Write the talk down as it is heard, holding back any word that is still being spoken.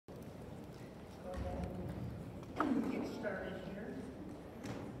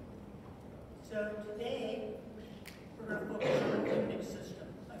So today, we're going to focus on the limbic system.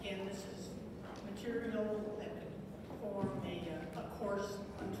 Again, this is material that could form a course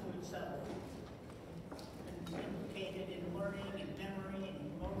unto itself. And implicated in learning and memory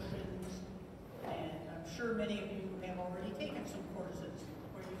and emotions. And I'm sure many of you have already taken some courses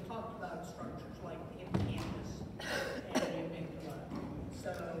where you've talked about structures like the hippocampus and the amygdala.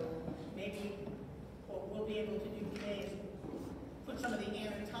 So maybe what we'll be able to do today is put some of the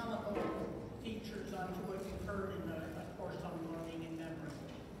anatomical features onto what you've heard in a course on learning and memory.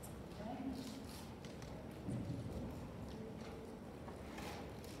 Okay?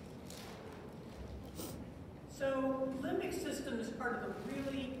 So limbic system is part of a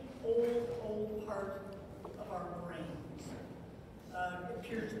really old part of our brains. It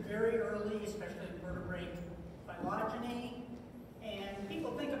appears very early, especially in vertebrate phylogeny, and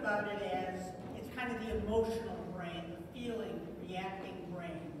people think about it as it's kind of the emotional brain, the feeling, reacting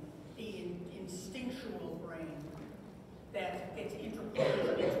brain, the instinctual brain that gets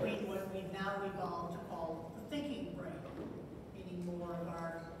interposed between what we've now evolved to call the thinking brain, meaning more of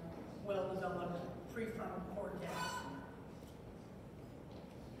our well-developed prefrontal cortex.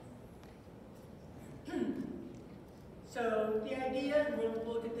 So the idea, and we'll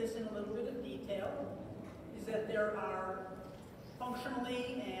look at this in a little bit of detail, is that there are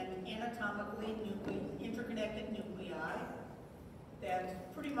functionally and anatomically interconnected nuclei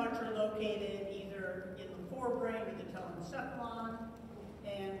that pretty much are located either in the forebrain or the telencephalon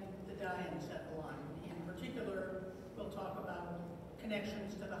and the diencephalon. In particular, we'll talk about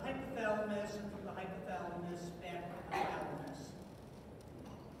connections to the hypothalamus and from the hypothalamus back to the thalamus.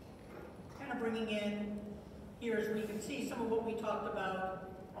 Kind of bringing in here, as we can see, some of what we talked about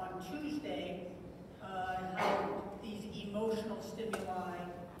on Tuesday, how these emotional stimuli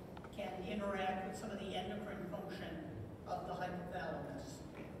can interact with some of the endocrine function of the hypothalamus,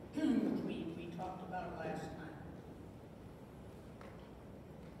 which we talked about last time.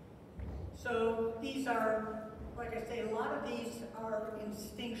 So these are, like I say, a lot of these are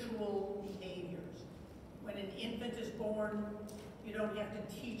instinctual behaviors. When an infant is born, you don't have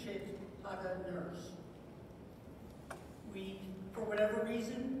to teach it how to nurse. For whatever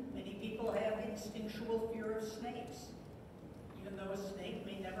reason, many people have instinctual fear of snakes. Even though a snake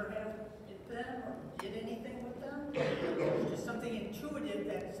may never have bit them or did anything with them, there's just something intuitive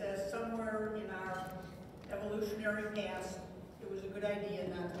that says somewhere in our evolutionary past, it was a good idea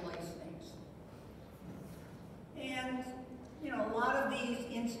not to like snakes. And, you know, a lot of these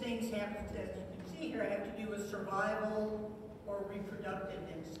instincts have, as you can see here, have to do with survival or reproductive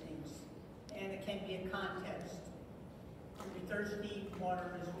instincts. And it can be a context. When you're thirsty,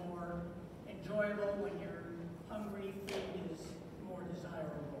 water is more enjoyable. When you're hungry, food is more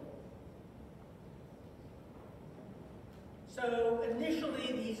desirable. So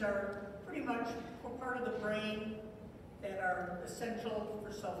initially, these are pretty much part of the brain that are essential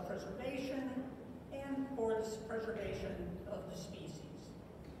for self-preservation and for the preservation of the species.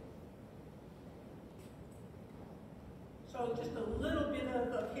 So just a little bit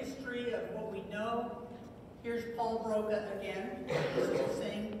of history of what we know. Here's Paul Broca again. This is the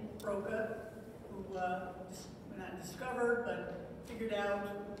same Broca who not discovered, but figured out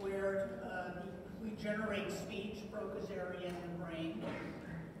where we generate speech, Broca's area in the brain.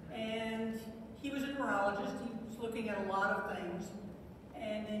 And he was a neurologist. He was looking at a lot of things.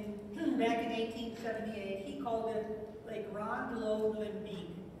 And back in 1878, he called it Le Grand Lobe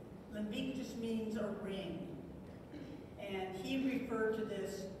Limbique. Limbique just means a ring. And he referred to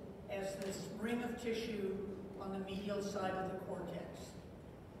this as this ring of tissue on the medial side of the cortex.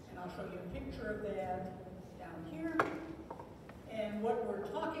 And I'll show you a picture of that down here. And what we're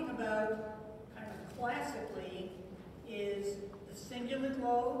talking about, kind of classically, is the cingulate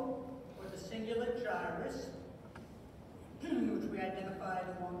lobe, or the cingulate gyrus, which we identified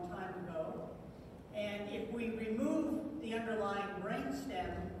a long time ago. And if we remove the underlying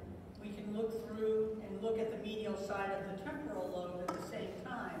brainstem, we can look through and look at the medial side of the temporal lobe at the same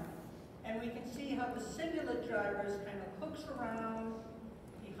time. And we can see how the cingulate gyrus kind of hooks around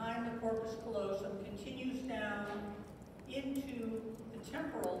behind the corpus callosum, continues down into the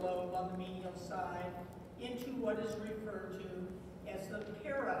temporal lobe on the medial side, into what is referred to as the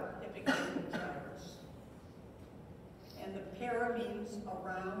parahippocampal gyrus. And the para means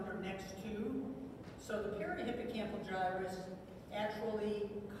around or next to. So the parahippocampal gyrus actually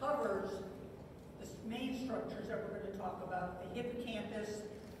covers the main structures that we're going to talk about, the hippocampus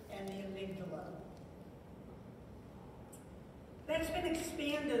and the amygdala. That's been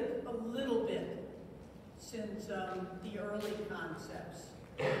expanded a little bit since the early concepts.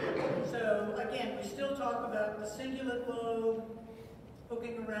 So again, we still talk about the cingulate lobe,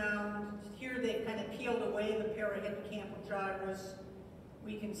 hooking around. Here they've kind of peeled away the parahippocampal gyrus.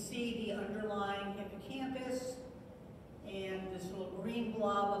 We can see the underlying hippocampus, and this little green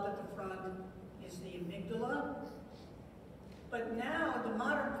blob up at the front is the amygdala. But now the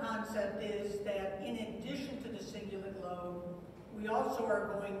modern concept is that in addition to the cingulate lobe, we also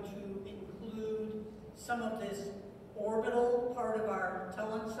are going to include some of this orbital part of our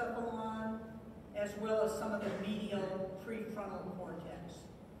telencephalon, as well as some of the medial prefrontal cortex.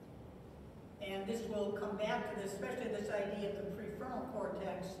 And this will come back to this, especially this idea of the prefrontal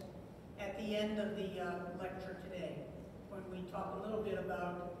cortex, at the end of the lecture today, when we talk a little bit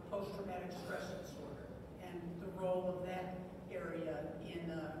about post-traumatic stress disorder and the role of that area in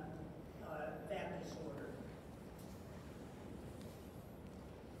that disorder.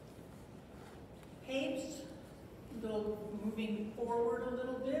 Papes, moving forward a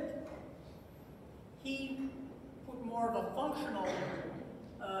little bit, he put more of a functional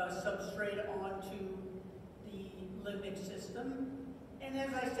substrate onto the limbic system. And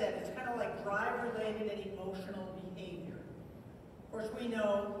as I said, it's kind of like drive-related and emotional behavior. Of course, we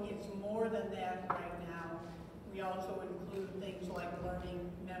know it's more than that right now. We also include things like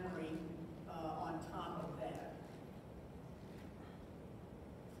learning memory on top of that.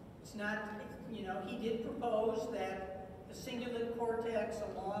 It's not, you know, he did propose that the cingulate cortex,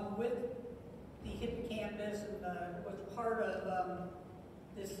 along with the hippocampus, was part of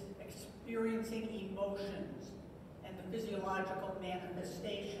this experiencing emotions and the physiological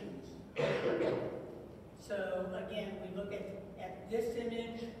manifestations. So again, we look at this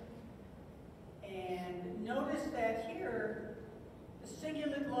image, and notice that here, the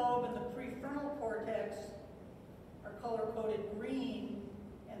cingulate lobe and the prefrontal cortex are color-coded green,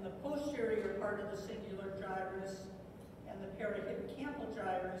 and the posterior part of the cingulate gyrus and the parahippocampal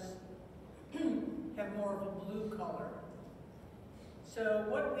gyrus have more of a blue color. So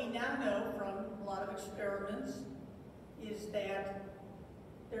what we now know from a lot of experiments is that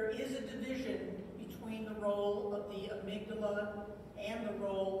there is a division between the role of the amygdala and the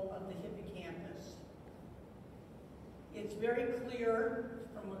role of the hippocampus. It's very clear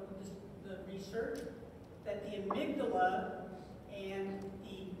from the research that the amygdala and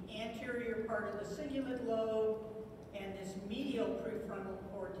the anterior part of the cingulate lobe and this medial prefrontal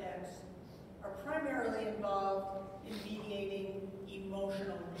cortex are primarily involved in mediating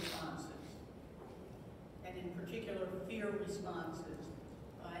emotional responses, and in particular fear responses,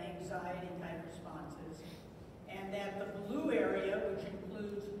 anxiety-type responses, and that the blue area, which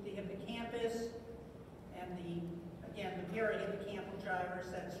includes the hippocampus and again, the parahippocampal gyrus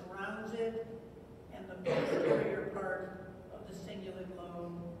that surrounds it, and the posterior part of the cingulate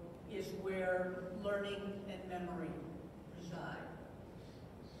lobe, is where learning and memory reside.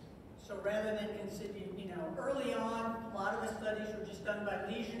 So rather than consider, you know, early on, a lot of the studies were just done by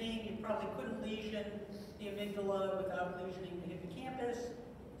lesioning. You probably couldn't lesion the amygdala without lesioning the hippocampus.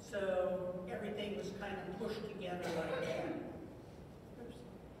 So everything was kind of pushed together like that. Oops.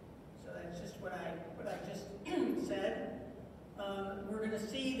 So that's just what I just said. We're going to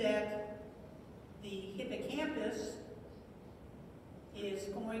see that the hippocampus is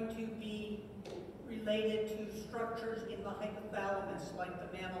going to be related to structures in the hypothalamus,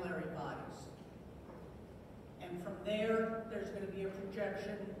 like the mammillary bodies. And from there, there's going to be a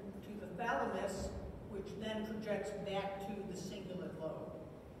projection to the thalamus, which then projects back to the cingulate lobe.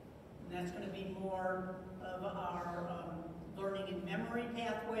 And that's going to be more of our learning and memory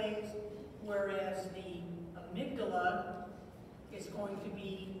pathways, whereas the amygdala is going to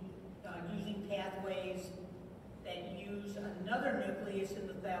be using pathways that use another nucleus in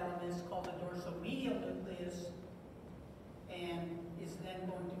the thalamus called the dorsomedial nucleus, and is then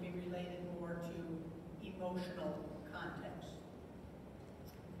going to be related more to emotional context.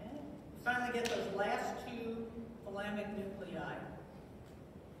 Okay? We finally get those last two thalamic nuclei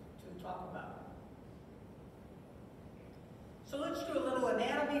to talk about. So let's do a little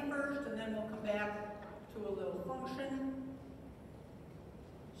anatomy first, and then we'll come back to a little function.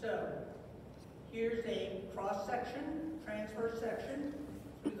 So here's a cross-section, transverse section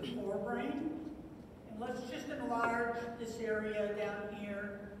through the forebrain. And let's just enlarge this area down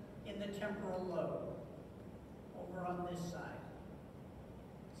here in the temporal lobe, over on this side.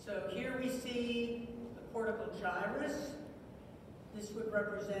 So here we see the cortical gyrus. This would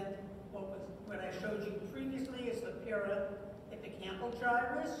represent what I showed you previously as the parahippocampal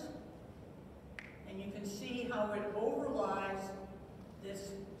gyrus. And you can see how it overlies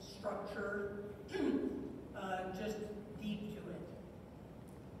this structure just deep to it.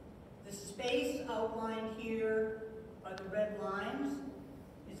 The space outlined here by the red lines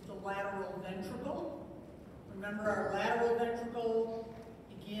is the lateral ventricle. Remember, our lateral ventricle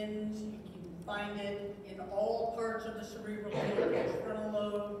begins. You can find it in all parts of the cerebral cortex, frontal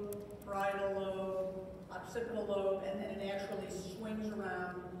lobe, parietal lobe, occipital lobe, and then it actually swings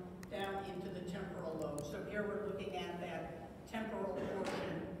around down into the temporal lobe. So here we're looking at that temporal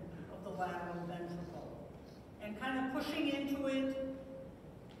portion of the lateral ventricle. And kind of pushing into it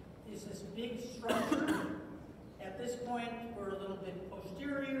is this big structure. At this point, we're a little bit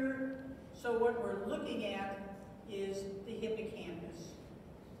posterior. So what we're looking at is the hippocampus.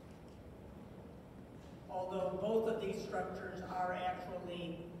 Although both of these structures are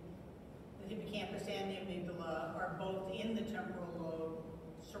actually, the hippocampus and the amygdala are both in the temporal lobe,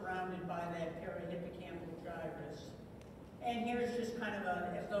 surrounded by that parahippocampal gyrus. And here's just kind of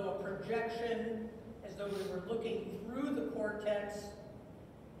as though a projection, as though we were looking through the cortex.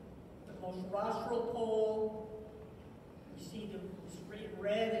 The most rostral pole, you see in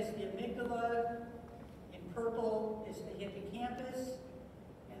red is the amygdala, in purple is the hippocampus,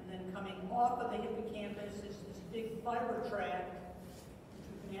 and then coming off of the hippocampus is this big fiber tract, which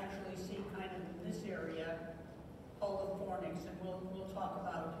we can actually see kind of in this area, called the fornix, and we'll talk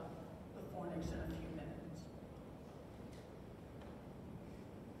about the fornix in a few minutes.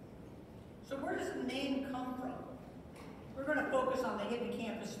 So where does the name come from? We're going to focus on the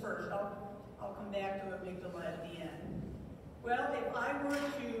hippocampus first. I'll come back to amygdala at the end. Well, if I were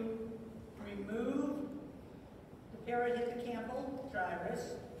to remove the parahippocampal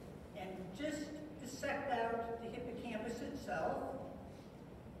gyrus and just dissect out the hippocampus itself,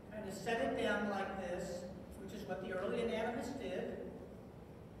 kind of set it down like this, which is what the early anatomists did,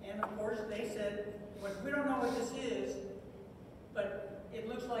 and of course they said, well, we don't know what this is, but it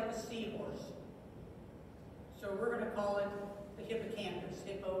looks like a seahorse. So we're going to call it the hippocampus.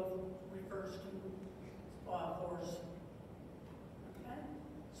 Hippo refers to horse. Okay?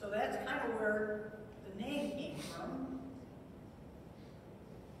 So that's kind of where the name came from.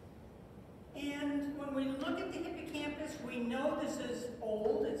 And when we look at the hippocampus, we know this is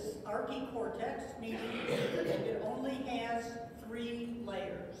old. It's archicortex, meaning it only has 3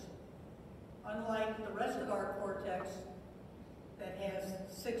 layers, unlike the rest of our cortex that has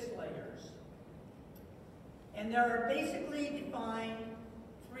 6 layers. And there are basically defined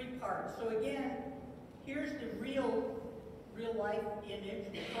 3 parts. So again, here's the real life image,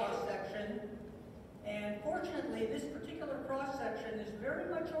 cross-section. And fortunately, this particular cross-section is very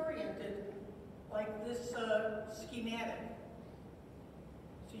much oriented like this schematic.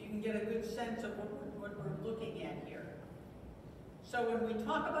 So you can get a good sense of what we're looking at here. So when we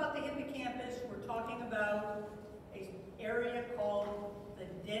talk about the hippocampus, we're talking about an area called the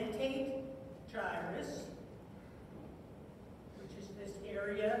dentate gyrus, which is this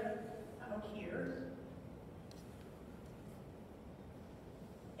area out here.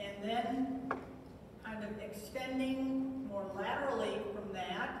 And then kind of extending more laterally from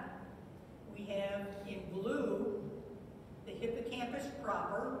that, we have in blue the hippocampus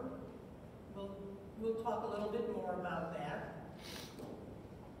proper. We'll talk a little bit more about that.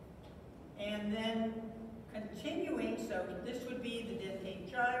 And then continuing, so this would be the dentate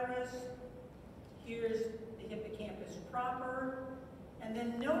gyrus. Here's the hippocampus proper. And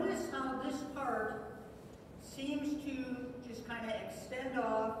then notice how this part seems to just kind of extend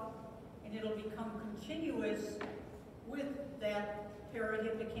off, and it'll become continuous with that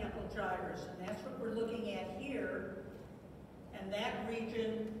parahippocampal gyrus. And that's what we're looking at here. And that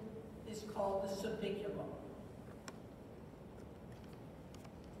region is called the subiculum.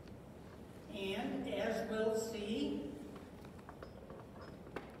 And as we'll see,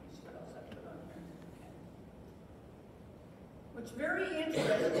 what else I put on here? Okay. What's very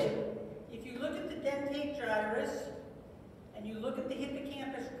interesting, if you look at the dentate gyrus and you look at the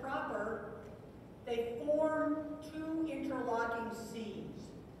hippocampus proper, they form 2 interlocking C's.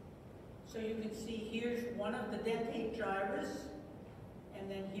 So you can see here's one of the dentate gyrus, and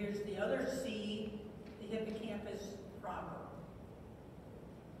then here's the other C, the hippocampus proper.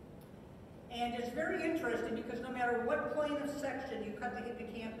 And it's very interesting because no matter what plane of section you cut the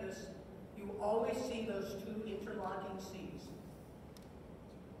hippocampus, you always see those 2 interlocking C's.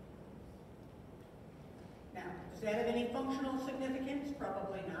 Now, does that have any functional significance?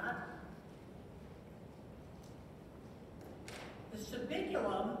 Probably not. The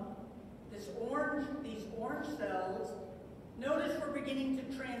subiculum, these orange cells, notice we're beginning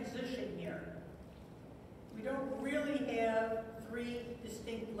to transition here. We don't really have 3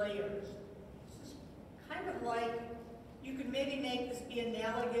 distinct layers. This is kind of like, you could maybe make this be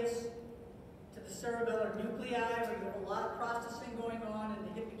analogous to the cerebellar nuclei, where you have a lot of processing going on in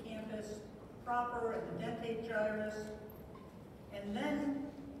the hippocampus proper and the dentate gyrus. And then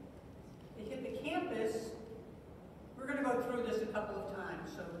the hippocampus, we're going to go through this couple of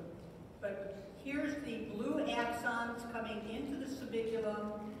times, so, but here's the blue axons coming into the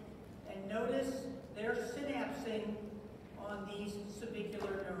subiculum, and notice they're synapsing on these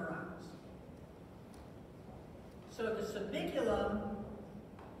subicular neurons. So the subiculum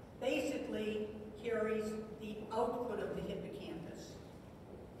basically carries the output of the hippocampus.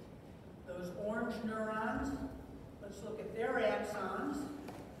 Those orange neurons, let's look at their axons.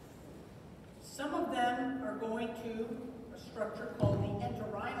 Some of them are going to a structure called the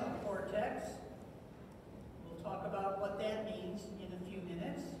entorhinal cortex. We'll talk about what that means in a few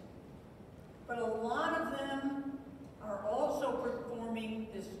minutes. But a lot of them are also performing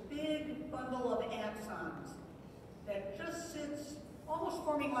this big bundle of axons that just sits almost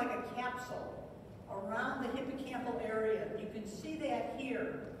forming like a capsule around the hippocampal area. You can see that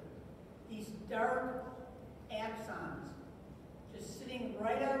here, these dark axons just sitting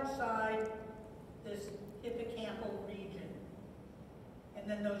right outside this hippocampal region. And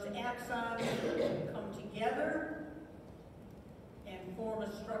then those axons come together and form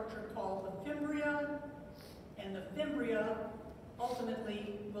a structure called the fimbria, and the fimbria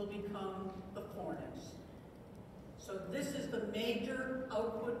ultimately will become the fornix. So this is the major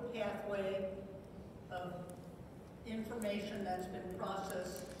output pathway of information that's been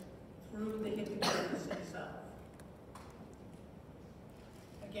processed through the hippocampus itself.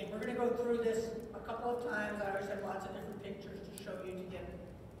 Again, we're going to go through this a couple of times. I always have lots of different pictures to show you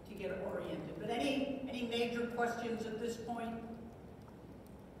to get oriented. But any major questions at this point?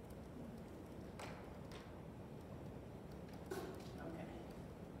 Okay.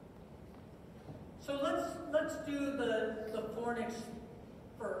 So let's do the fornix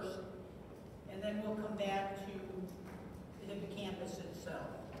first, and then we'll come back to the hippocampus itself.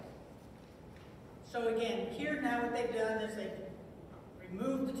 So again, here now what they've done is they've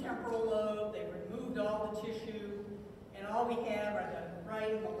removed the temporal lobe, they've removed all the tissue, and all we have are the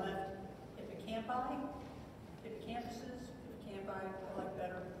right and the left hippocampus, I like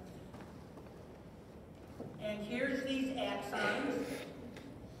better. And here's these axons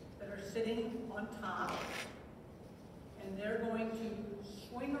that are sitting on top, and they're going to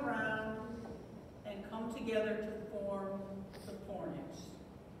swing around and come together to form the fornix.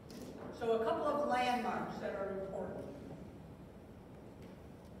 So a couple of landmarks that are important.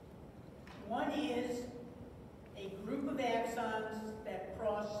 One is a group of axons that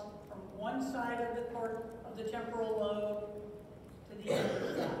cross from one side of the temporal lobe to the other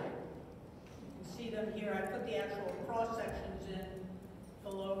side. You can see them here. I put the actual cross sections in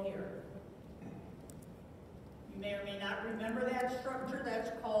below here. You may or may not remember that structure.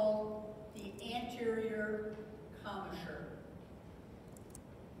 That's called the anterior commissure.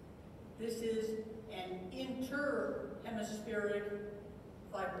 This is an interhemispheric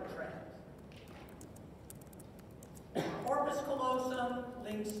fiber tract. Corpus callosum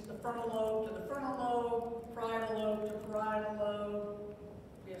links the frontal lobe to the frontal lobe, parietal lobe to parietal lobe.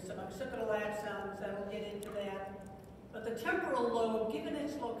 We have some occipital axons that'll get into that. But the temporal lobe, given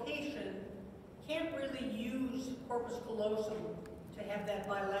its location, can't really use corpus callosum to have that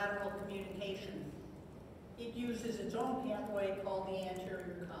bilateral communication. It uses its own pathway called the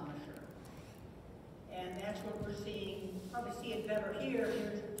anterior commissure. And that's what we're seeing. Probably see it better here.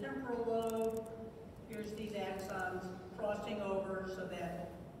 Here's the temporal lobe. Here's these axons crossing over so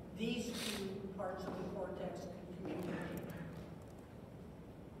that these two parts of the cortex can communicate.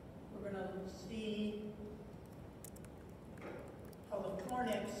 We're going to see how the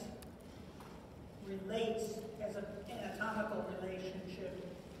fornix relates as an anatomical relationship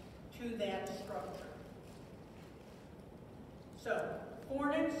to that structure. So,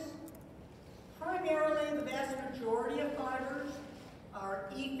 fornix, primarily the vast majority of fibers are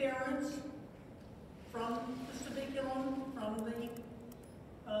efferents from the subiculum, from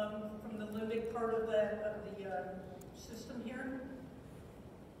the limbic part of the system here.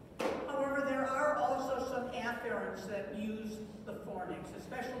 However, there are also some afferents that use the fornix,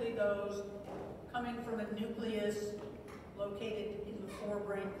 especially those coming from a nucleus located in the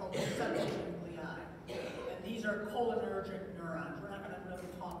forebrain called the septal nuclei. And these are cholinergic neurons. We're not going to really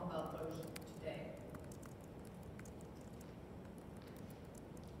talk about those today.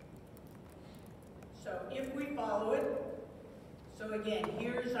 So if we follow it, so again,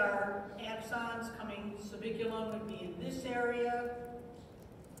 here's our axons coming, subiculum would be in this area.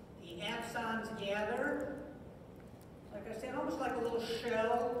 The axons gather, like I said, almost like a little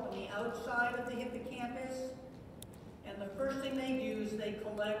shell on the outside of the hippocampus. And the first thing they do is they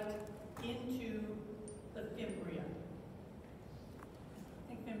collect into the fimbria. I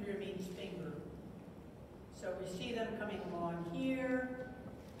think fimbria means finger. So we see them coming along here.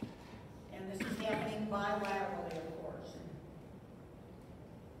 And this is happening bilaterally, of course.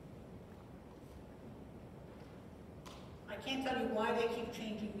 can't tell you why they keep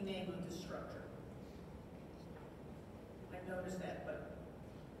changing the name of this structure. I've noticed that, but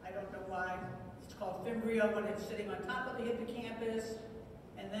I don't know why. It's called fimbria when it's sitting on top of the hippocampus,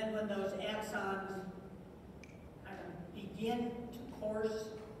 and then when those axons kind of begin to course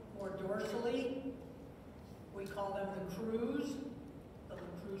more dorsally, we call them the crews. The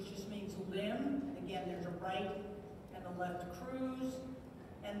crews just means limb, and again there's a right and a left crews,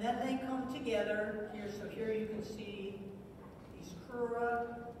 and then they come together here. So here you can see these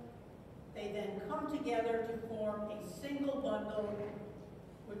crura. They then come together to form a single bundle,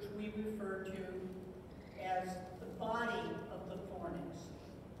 which we refer to as the body of the fornix.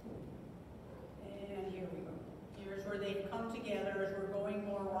 And here we go. Here's where they've come together as we're going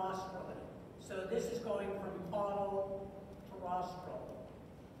more rostrally. So this is going from caudal to rostral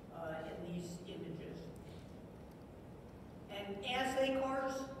in these images. And as they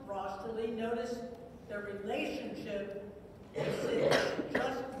course rostrally, notice their relationship is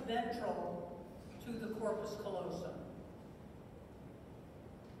just ventral to the corpus callosum.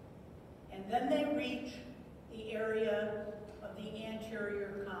 And then they reach the area of the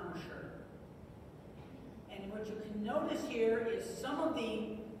anterior commissure. And what you can notice here is some of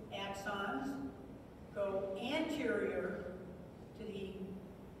the axons go anterior to the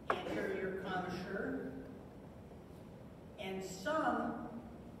anterior commissure, and some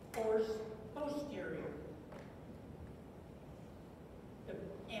course posterior.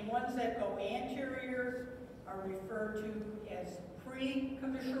 And ones that go anterior are referred to as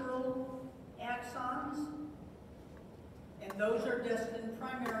pre-commissural axons, and those are destined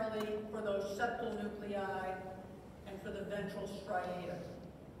primarily for those septal nuclei and for the ventral striatum.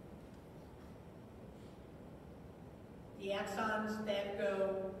 The axons that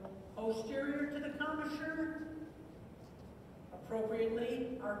go posterior to the commissure,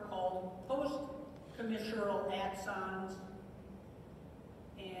 appropriately, are called post-commissural axons.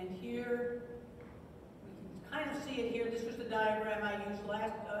 And here, we can kind of see it here. This was the diagram I used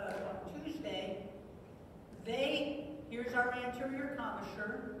on Tuesday. Here's our anterior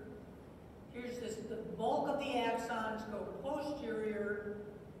commissure. Here's the bulk of the axons go posterior,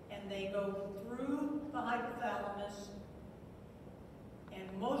 and they go through the hypothalamus, and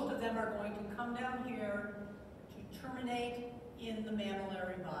most of them are going to come down here to terminate in the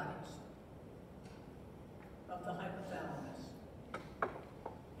mammillary bodies of the hypothalamus.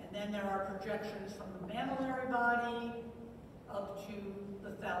 And then there are projections from the mammillary body up to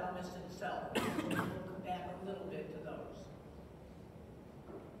the thalamus itself. We'll come back a little bit to those.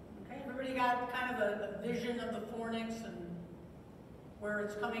 Okay, everybody got kind of a vision of the fornix and where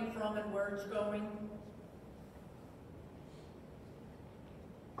it's coming from and where it's going?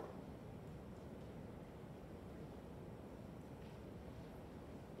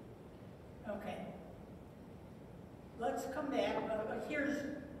 Okay. Let's come back.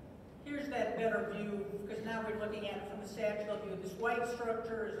 Here's that better view, because now we're looking at it from the sagittal view. This white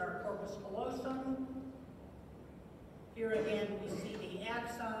structure is our corpus callosum. Here again, we see the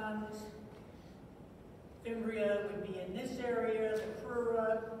axons. Fimbria would be in this area, the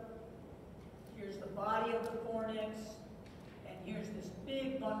crura. Here's the body of the fornix. And here's this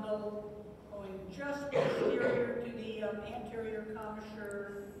big bundle going just posterior to the anterior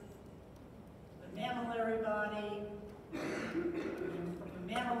commissure. The mammillary body. From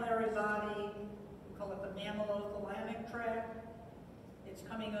the mammillary body, we call it the mammillothalamic tract. It's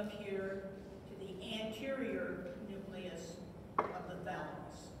coming up here to the anterior nucleus of the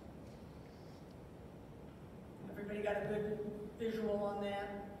thalamus. Everybody got a good visual on that?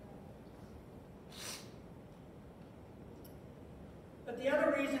 But the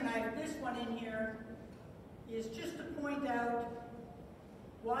other reason I have this one in here is just to point out,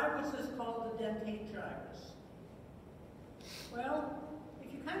 why was this called the dentate gyrus? Well,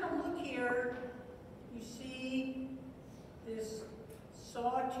 if you kind of look here, you see this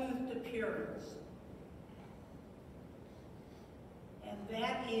sawtoothed appearance. And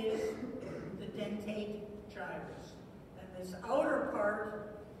that is the dentate gyrus. And this outer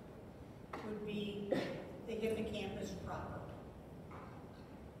part would be the hippocampus proper.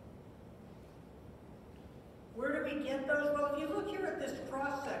 Where do we get those? Well, if you look here at this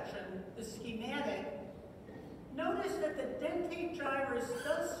cross-section, the schematic, notice that the dentate gyrus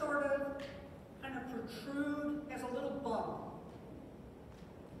does sort of kind of protrude, has a little bump.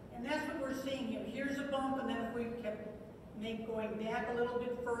 And that's what we're seeing here. Here's a bump, and then if we kept going back a little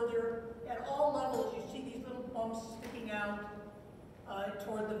bit further, at all levels you see these little bumps sticking out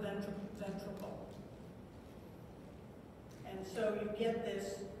toward the ventricle. And so you get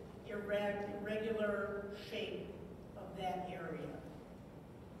this irregular shape of that area.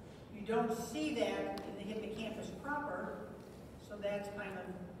 You don't see that in the hippocampus proper, So that's kind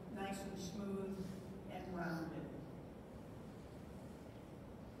of nice and smooth and rounded.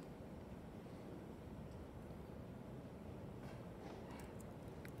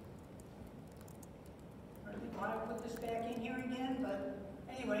 I don't know why I put this back in here again, but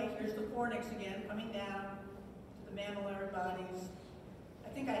anyway, here's the fornix again, coming down to the mammillary bodies. I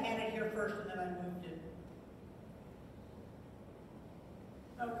think I had it here first and then I moved it.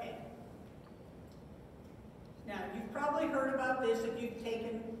 Okay. Now, you've probably heard about this if you've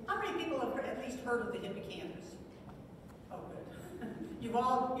taken, how many people have at least heard of the hippocampus? Oh, good. You've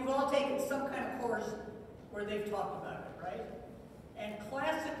all taken some kind of course where they've talked about it, right? And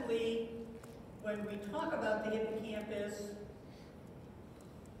classically, when we talk about the hippocampus,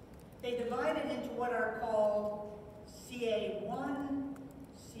 they divide it into what are called CA1,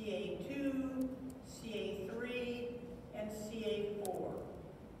 CA2, CA3, and CA4.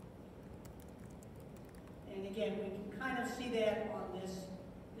 And again, we can kind of see that on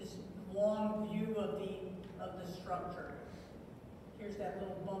this long view of the structure. Here's that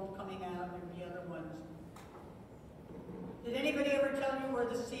little bump coming out and the other ones. Did anybody ever tell you where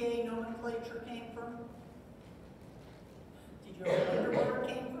the CA nomenclature came from? Did you ever wonder where it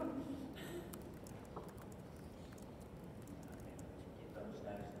came from? Get those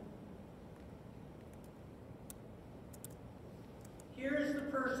guys in. Here's the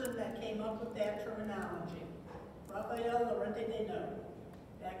person that came up with that terminology. Rafael Lorente de No,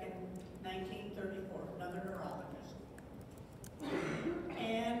 back in 1934, another neurologist.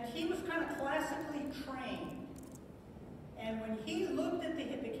 And he was kind of classically trained. And when he looked at the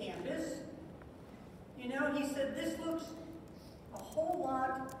hippocampus, you know, he said, this looks a whole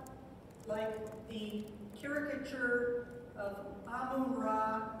lot like the caricature of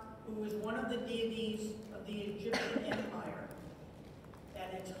Amun-Ra, who was one of the deities of the Egyptian Empire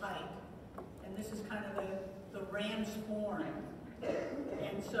at its height. And this is kind of the ram's horn.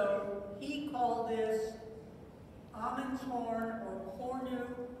 And so he called this Amun's horn, or Cornu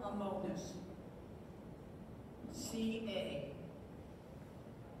Amonis. CA.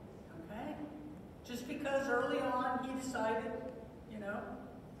 Okay? Just because early on he decided, you know,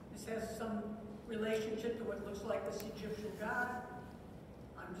 this has some relationship to what looks like this Egyptian god,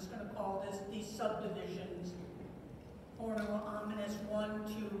 I'm just going to call this these subdivisions Cornu Amonis 1,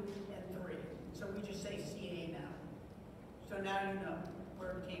 2, and 3. So we just say CA now. So now you know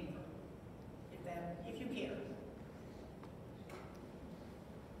where it came from, if you care.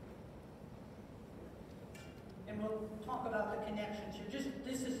 And we'll talk about the connections here.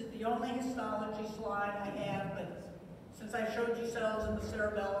 This is the only histology slide I have, but since I showed you cells in the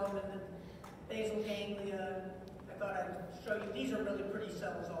cerebellum and the basal ganglia, I thought I'd show you. These are really pretty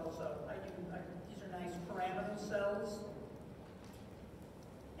cells also. These are nice pyramidal cells.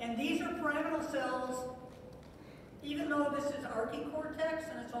 And these are pyramidal cells, even though this is archicortex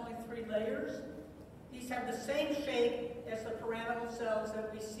and it's only 3 layers, these have the same shape as the pyramidal cells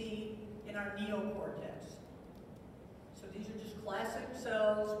that we see in our neocortex. So these are just classic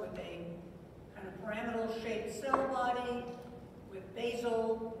cells with a kind of pyramidal shaped cell body with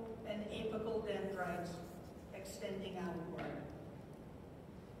basal and apical dendrites extending outward.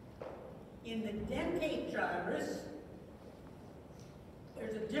 In the dentate gyrus,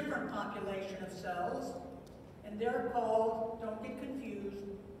 there's a different population of cells, and they're called, don't get confused,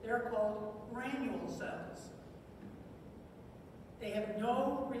 they're called granule cells. They have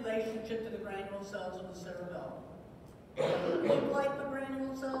no relationship to the granule cells in the cerebellum. They look like the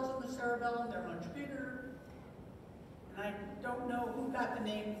granule cells in the cerebellum, they're much bigger, and I don't know who got the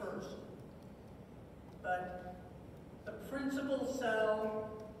name first, but the principal cell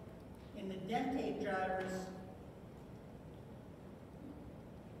in the dentate gyrus,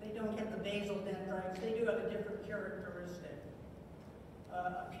 they don't have the basal dendrites, they do have a different characteristic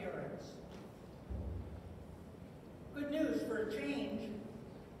appearance. Good news for a change,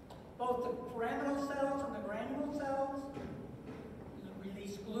 both the pyramidal cells and the granule cells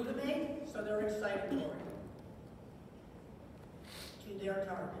release glutamate, so they're excitatory to their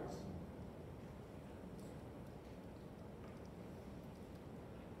targets.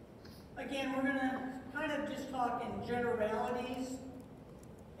 Again, we're going to kind of just talk in generalities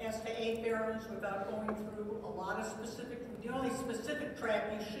as to afferents without going through a lot of specific. The only specific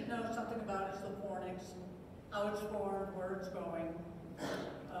track you should know something about is the fornix, how it's formed, where it's going.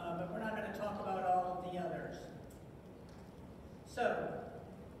 But we're not going to talk about all of the others. So,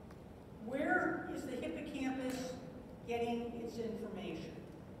 where is the hippocampus getting its information?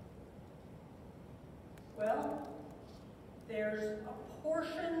 Well, there's a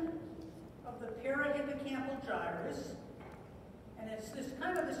portion of the parahippocampal gyrus, and it's this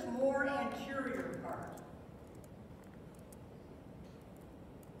kind of this more anterior part.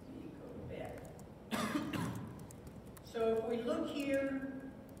 So if we look here,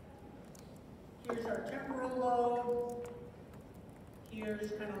 here's our temporal lobe. Here's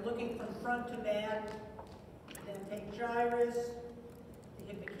kind of looking from front to back. Then take gyrus,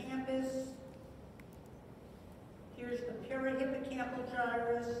 the hippocampus. Here's the perihippocampal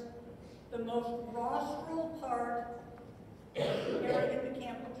gyrus. The most rostral part of the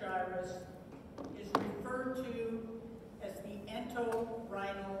perihippocampal gyrus is referred to as the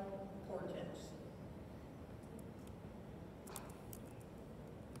entorhinal cortex.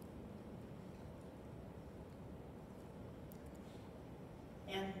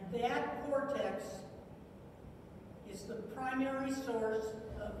 And that cortex is the primary source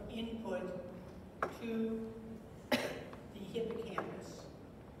of input to the hippocampus.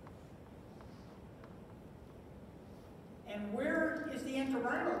 And where is the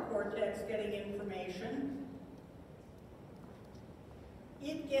entorhinal cortex getting information?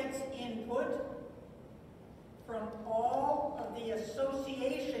 It gets input from all of the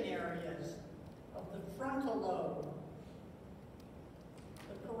association areas of the frontal lobe,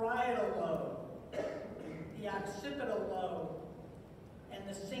 the parietal lobe, the occipital lobe, and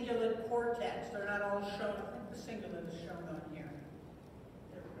the cingulate cortex. They're not all shown. I think the cingulate is shown on here.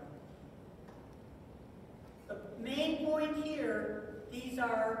 There we go. The main point here, these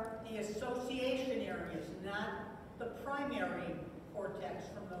are the association areas, not the primary cortex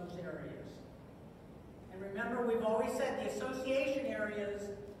from those areas. And remember, we've always said the association areas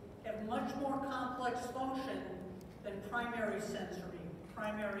have much more complex function than primary sensory,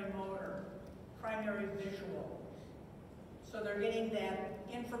 primary motor, primary visual. So they're getting that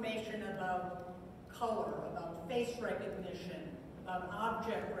information about color, about face recognition, about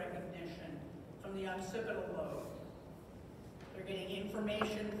object recognition from the occipital lobe. They're getting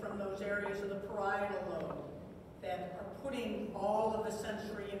information from those areas of the parietal lobe that are putting all of the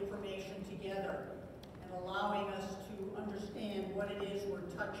sensory information together and allowing us to understand what it is we're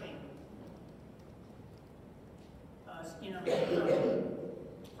touching.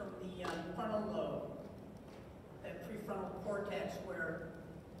 From the frontal lobe, that prefrontal cortex where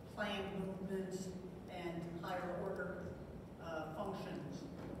planned movements and higher order functions,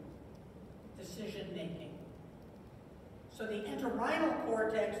 decision making. So the entorhinal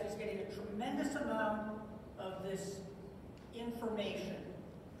cortex is getting a tremendous amount of this information.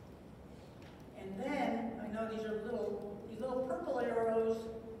 And then, I know these little purple arrows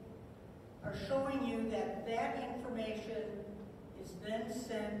are showing you that that information is then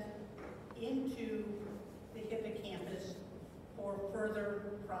sent into the hippocampus for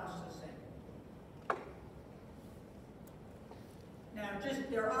further processing. Now,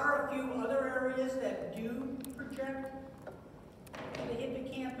 there are a few other areas that do project to the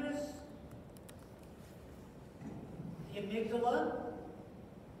hippocampus. The amygdala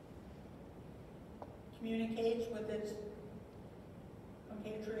communicates with its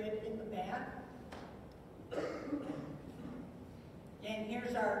compatriot in the back. And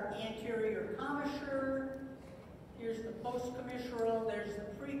here's our anterior commissure. Here's the postcommissural. There's the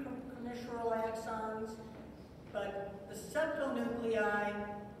precommissural axons. But the septal nuclei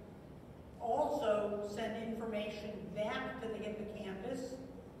also send information back to the hippocampus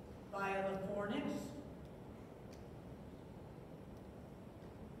via the fornix.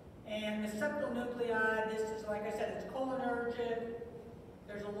 And the septal nuclei, this is, like I said, it's cholinergic.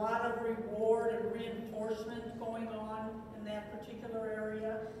 There's a lot of reward and reinforcement going on in that particular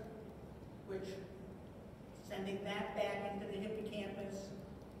area, which sending that back into the hippocampus.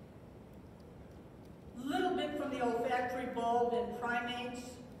 A little bit from the olfactory bulb in primates,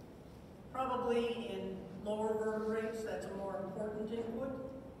 probably in lower vertebrates, that's a more important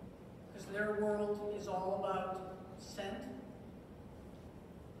input, because their world is all about scent.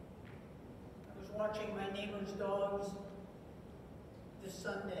 I was watching my neighbor's dogs this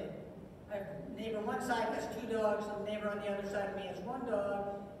Sunday. I have a neighbor on one side has 2 dogs, and the neighbor on the other side of me has 1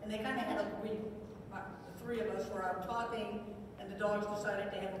 dog, and they kind of had the 3 of us were out talking, and the dogs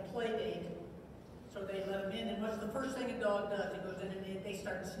decided to have a play date. So they let him in, and what's the first thing a dog does? He goes in and they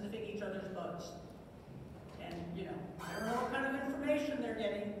start sniffing each other's butts. And, you know, I don't know what kind of information they're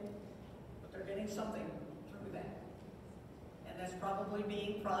getting, but they're getting something through that. And that's probably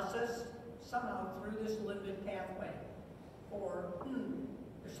being processed somehow through this limbic pathway. Or,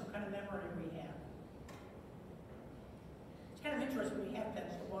 there's some kind of memory we have. It's kind of interesting we have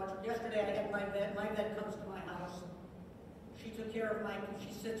pets to watch. Yesterday I had my vet comes to my house. She took care of Mike, and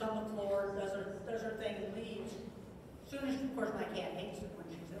she sits on the floor, does her thing, and leaves. As soon as, of course, my cat hates it when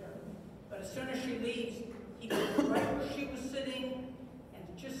she's there. But as soon as she leaves, he goes right where she was sitting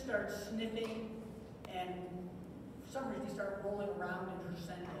and just starts sniffing. And for some reason, he started rolling around in her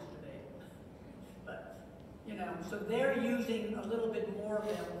scent yesterday. But you know, so they're using a little bit more of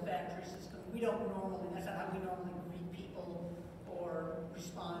their olfactory system. We don't normally, that's not how we normally greet people or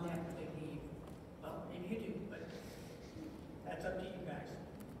respond after they leave. Well, maybe you do, but that's up to you guys.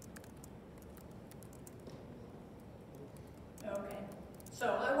 Okay, so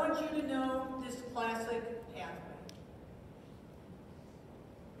I want you to know this classic pathway.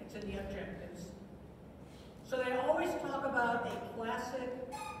 It's in the objectives. So they always talk about a classic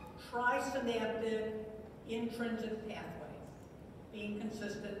trisynaptic intrinsic pathway, being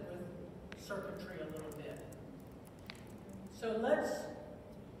consistent with circuitry a little bit. So let's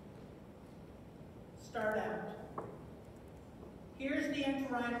start out. Here's the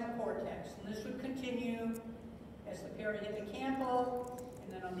entorhinal cortex, and this would continue as the perihippocampal,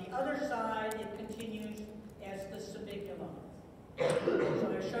 and then on the other side it continues as the subiculum.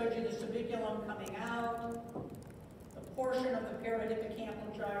 So I showed you the subiculum coming out. The portion of the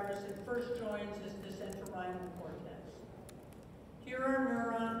perihippocampal gyrus it first joins is this entorhinal cortex. Here are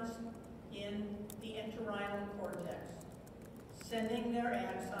neurons in the entorhinal cortex, sending their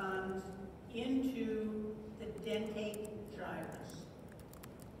axons into the dentate gyrus.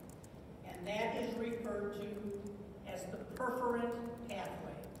 And that is referred to as the perforant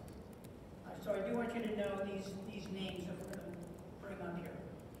pathway. So I do want you to know these names that we're going to bring up here.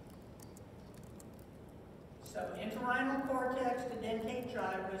 So entorhinal cortex to dentate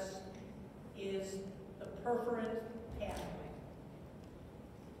gyrus is the perforant pathway.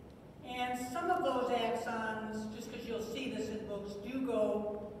 And some of those axons, just because you'll see this in books, do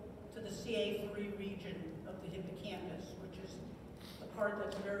go to the CA3 region of the hippocampus, which is the part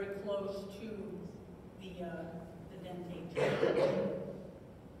that's very close to the dentate gyrus.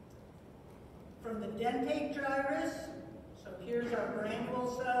 From the dentate gyrus, so here's our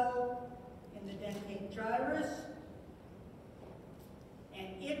granule cell in the dentate gyrus, and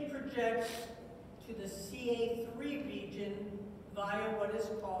it projects to the CA3 region via what is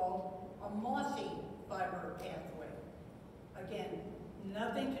called a mossy fiber pathway. Again,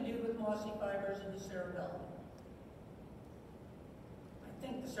 nothing to do with mossy fibers in the cerebellum. I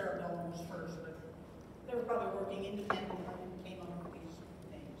think the cerebellum was first, but they were probably working independently and came up with these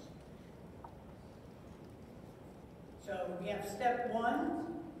names. So we have step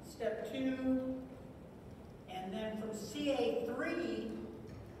 1, step 2, and then from CA3,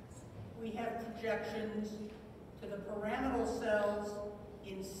 we have projections to the pyramidal cells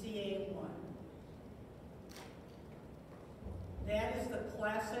in CA1. That is the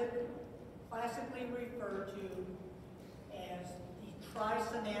classically referred to as the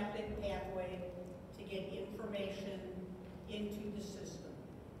trisynaptic pathway to get information into the system.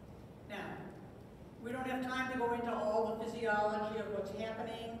 Now, we don't have time to go into all the physiology of what's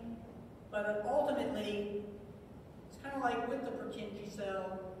happening, but ultimately, it's kind of like with the Purkinje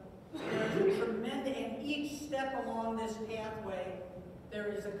cell. There's a tremendous, and each step along this pathway, there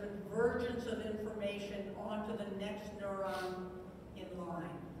is a convergence of information onto the next neuron in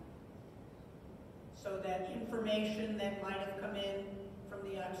line. So that information that might have come in from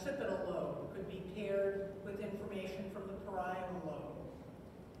the occipital lobe could be paired with information from the parietal lobe.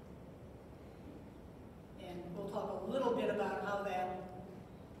 And we'll talk a little bit about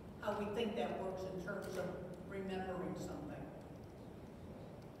how we think that works in terms of remembering something.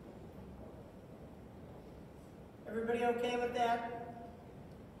 Everybody okay with that?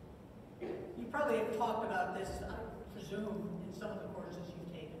 You probably have talked about this, I presume, in some of the courses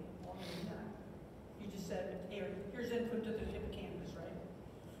you've taken. Or maybe not. You just said, here's input to the hippocampus, right?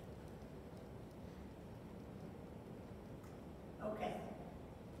 Okay.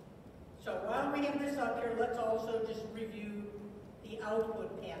 So while we have this up here, let's also just review the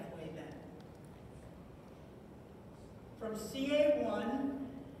output pathway then. From CA1,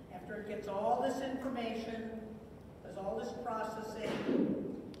 after it gets all this information, does all this processing,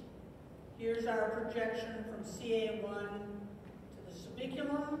 here's our projection from CA1 to the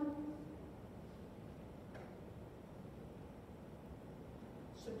subiculum.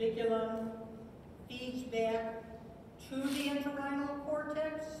 Subiculum feeds back to the entorhinal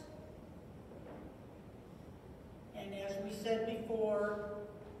cortex. And as we said before,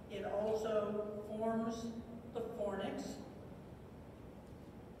 it also forms the fornix,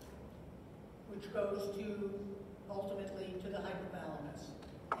 which goes to ultimately to the hypothalamus,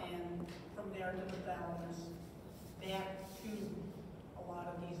 and from there to the thalamus, back to a lot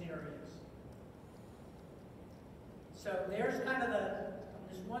of these areas. So there's kind of on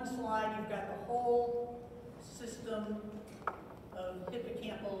this one slide, you've got the whole system of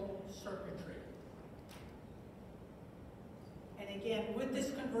hippocampal circuitry. And again, with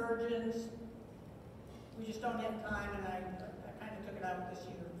this convergence, we just don't have time, and I kind of took it out this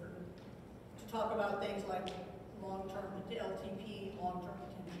year to talk about things like long-term LTP, long-term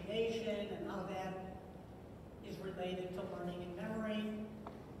potentiation, and how that is related to learning and memory.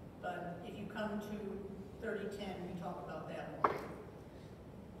 But if you come to 3010, we talk about that more.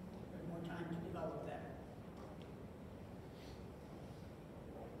 There's more time to develop that.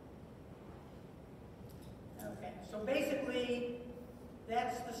 Okay, so basically,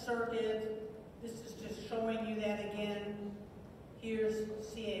 that's the circuit. This is just showing you that again. Here's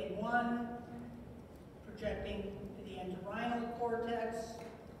CA1 projecting to the entorhinal cortex.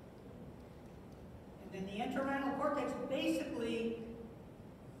 And then the entorhinal cortex basically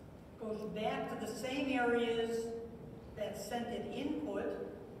goes back to the same areas that sent it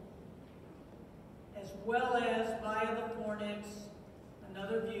input, as well as via the fornix,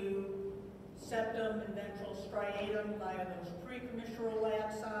 another view, septum and ventral striatum via those precommissural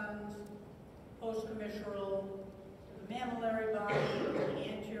axons, postcommissural, the mammillary body, the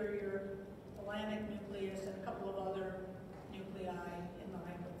anterior thalamic nucleus, and a couple of other nuclei in the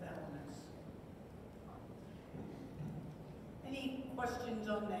hypothalamus. Any questions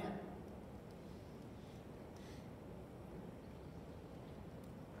on that?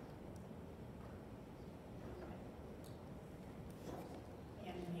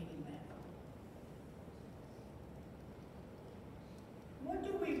 Animating that. What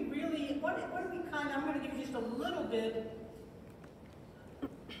do we really, what do we kind of, I'm going to give you just a little bit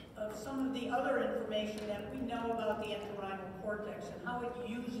of some of the other information that we know about the entorhinal cortex and how it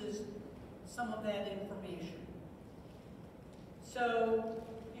uses some of that information. So,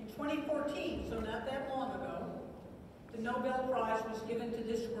 in 2014, so not that long ago, the Nobel Prize was given to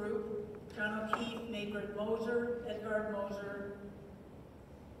this group, John O'Keefe, Margaret Moser, Edgard Moser,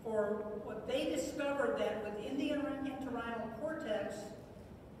 for what they discovered that within the entorhinal cortex,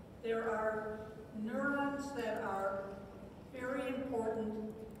 there are neurons that are very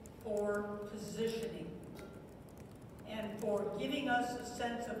important for positioning and for giving us a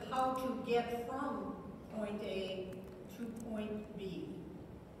sense of how to get from point A to point B.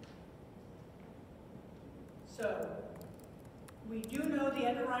 So, we do know the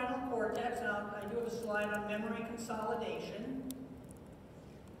entorhinal cortex, and I do have a slide on memory consolidation.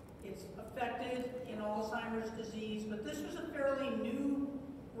 It's affected in Alzheimer's disease, but this was a fairly new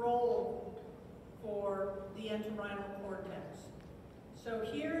role for the entorhinal cortex. So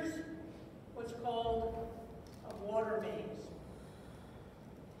here's what's called a water maze.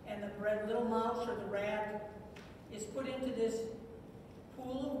 And the little mouse or the rat is put into this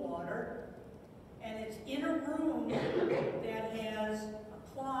pool of water, and it's in a room that has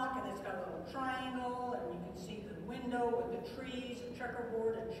a clock, and it's got a little triangle, and you can see the window with the trees, a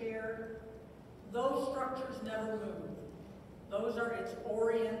checkerboard, a chair. Those structures never move. Those are its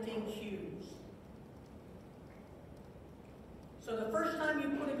orienting cues. So the first time you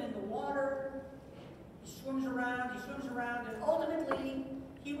put him in the water, he swims around, and ultimately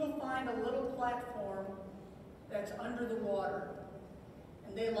he will find a little platform that's under the water.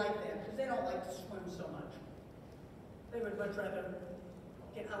 And they like that, because they don't like to swim so much. They would much rather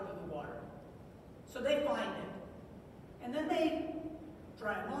get out of the water. So they find it. And then they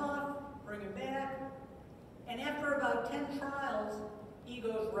dry him off, bring him back, and after about 10 trials, he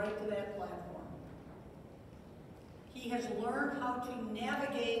goes right to that platform. He has learned how to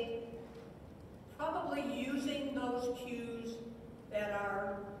navigate, probably using those cues that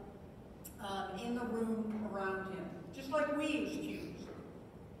are in the room around him, just like we use cues.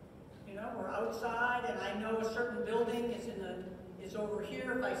 You know, we're outside, and I know a certain building is over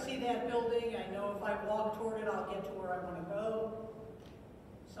here. If I see that building, I know if I walk toward it, I'll get to where I want to go.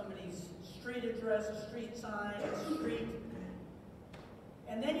 Somebody's street address, a street sign, a street.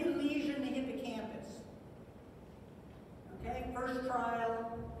 And then you lesion the hippocampus. Okay, first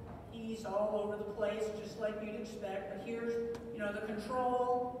trial, he's all over the place, just like you'd expect. But here's, you know, the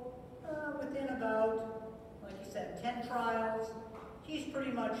control, within about, like you said, 10 trials, he's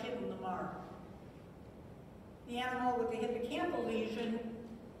pretty much hitting the mark. The animal with the hippocampal lesion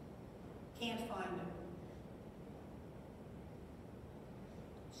can't find it.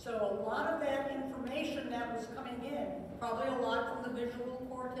 So a lot of that information that was coming in, probably a lot from the visual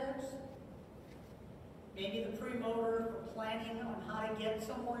cortex, maybe the premotor for planning on how to get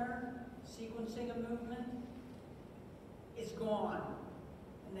somewhere, sequencing a movement, is gone,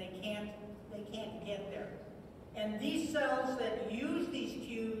 and they can't get there. And these cells that use these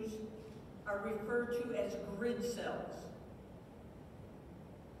cues are referred to as grid cells.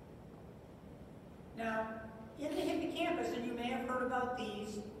 Now, in the hippocampus, and you may have heard about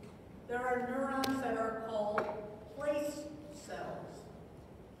these, there are neurons that are called place cells.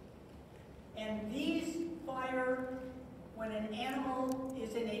 And these fire when an animal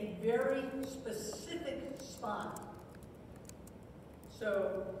is in a very specific spot.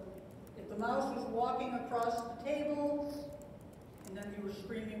 So, if the mouse was walking across the table, and then you were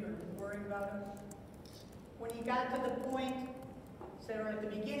screaming or worrying about him, when he got to the point, say at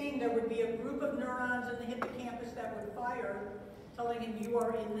the beginning, there would be a group of neurons in the hippocampus that would fire, telling him you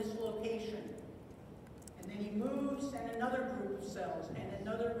are in this location. And then he moves, and another group of cells, and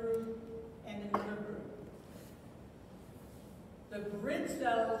another group, and another group. The grid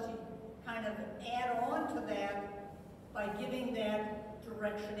cells kind of add on to that by giving that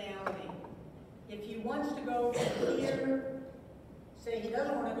directionality. If he wants to go from here, say he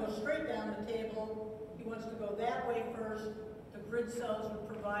doesn't want to go straight down the table, he wants to go that way first, the grid cells would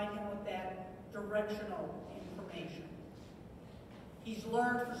provide him with that directional information. He's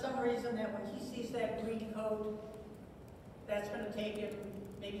learned for some reason that when he sees that green coat, that's going to take him,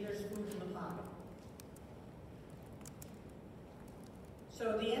 maybe there's food in the pocket.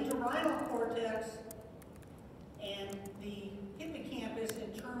 So the entorhinal cortex and the hippocampus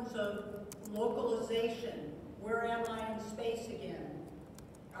in terms of localization, where am I in space again,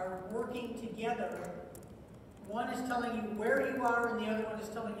 are working together. One is telling you where you are and the other one is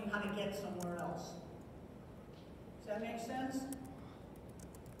telling you how to get somewhere else. Does that make sense?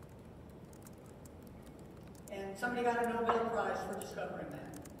 And somebody got a Nobel Prize for discovering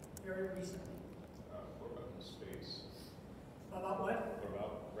that very recently. What about in space? About what? What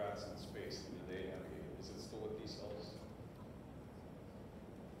about rats in space? Do they have, is it still with these cells?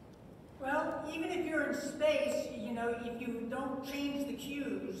 Well, even if you're in space, you know, if you don't change the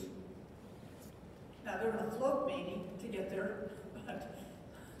cues, now they're going to float maybe to get there, but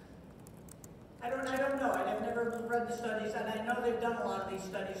I don't know. I've never read the studies, and I know they've done a lot of these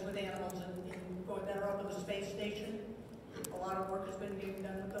studies with animals that are up at the space station. A lot of work has been being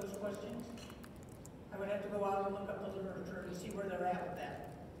done with those questions. I would have to go out and look up the literature and see where they're at with that.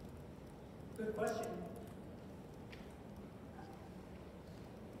 Good question.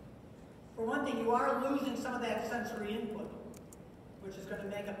 For one thing, you are losing some of that sensory input, which is going to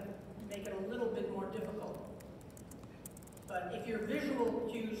make it a little bit more difficult. But if your visual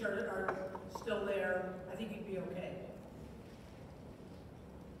cues are still there, I think you'd be okay.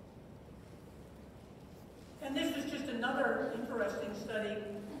 And this is just another interesting study.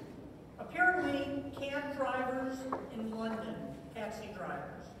 Apparently, cab drivers in London, taxi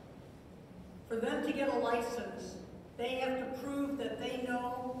drivers, for them to get a license, they have to prove that they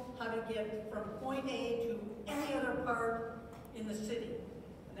know how to get from point A to any other part in the city.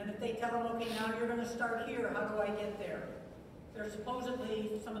 And then if they tell them, okay, now you're going to start here, how do I get there? They're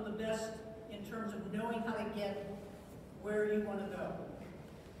supposedly some of the best in terms of knowing how to get where you want to go.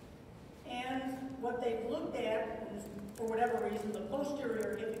 And what they've looked at, for whatever reason, the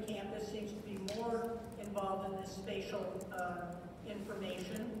posterior hippocampus seems to be more involved in this spatial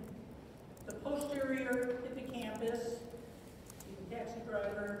information. The posterior hippocampus, even taxi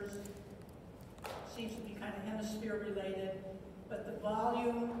drivers, seems to be kind of hemisphere related, but the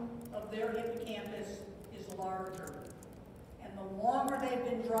volume of their hippocampus is larger. And the longer they've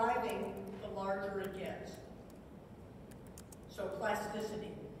been driving, the larger it gets. So plasticity.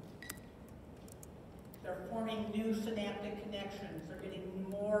 They're forming new synaptic connections. They're getting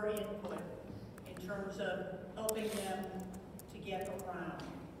more input in terms of helping them to get around.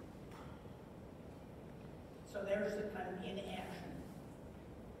 So there's the kind of in action.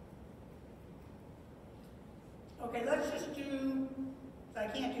 Okay, let's just do, I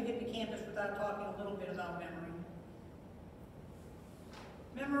can't do hippocampus without talking a little bit about memory.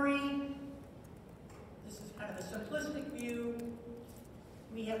 Memory, this is kind of a simplistic view.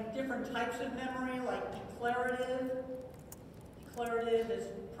 We have different types of memory, like declarative. Declarative is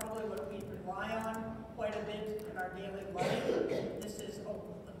probably what we rely on quite a bit in our daily life. This is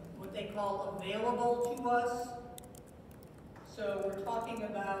what they call available to us. So we're talking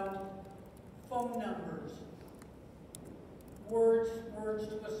about phone numbers, words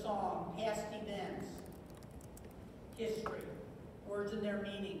to a song, past events, history, words and their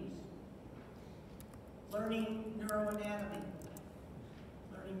meanings, learning neuroanatomy,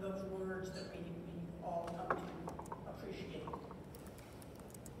 learning those words that we all come to appreciate.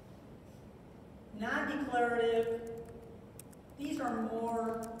 Non-declarative, these are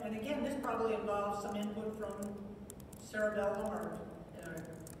more, and again, this probably involves some input from cerebellum or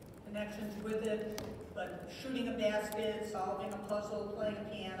connections with it, but shooting a basket, solving a puzzle, playing a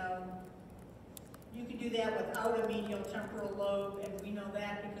piano. You can do that without a medial temporal lobe, and we know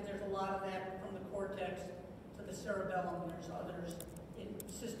that because there's a lot of that from the cortex to the cerebellum. There's others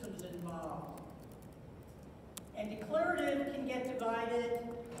systems involved. And declarative can get divided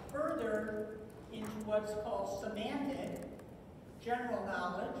further into what's called semantic, general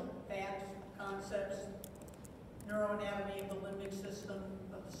knowledge, facts, concepts, neuroanatomy of the limbic system,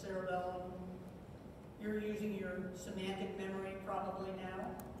 of the cerebellum. You're using your semantic memory probably now.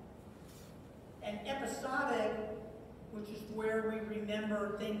 And episodic, which is where we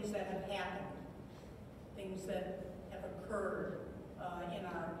remember things that have happened, things that have occurred in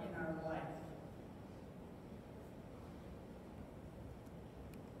our life.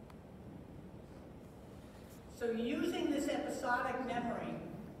 So using this episodic memory,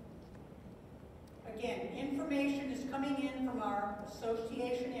 again, information is coming in from our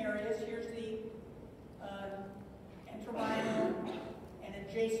association areas. Here's the entorhinal and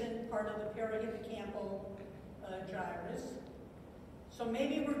adjacent part of the perihippocampal gyrus. So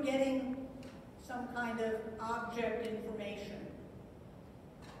maybe we're getting some kind of object information.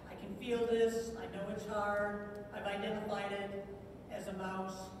 I can feel this, I know it's hard, I've identified it as a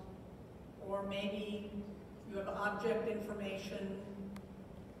mouse, or maybe you have object information,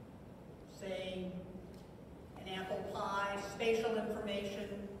 say an apple pie, spatial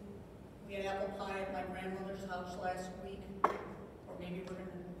information. We had apple pie at my grandmother's house last week, or maybe we're going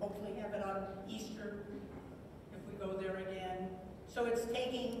to hopefully have it on Easter if we go there again. So it's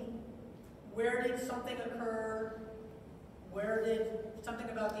taking, where did something occur, where did something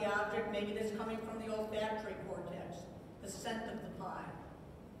about the object, maybe that's coming from the olfactory cortex, the scent of the pie.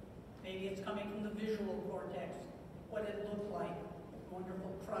 Maybe it's coming from the visual cortex, what it looked like,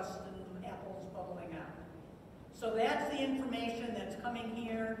 wonderful crust and apples bubbling out. So that's the information that's coming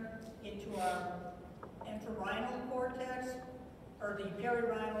here into our entorhinal cortex, or the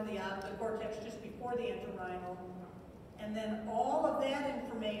perirhinal, the cortex just before the entorhinal. And then all of that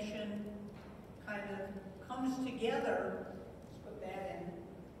information kind of comes together, let's put that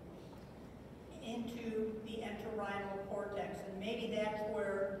in, into the entorhinal cortex. And maybe that's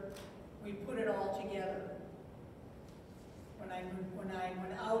where we put it all together. When I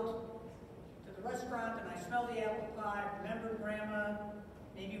went out to the restaurant and I smelled the apple pie, I remembered Grandma,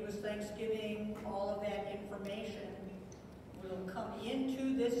 maybe it was Thanksgiving, all of that information will come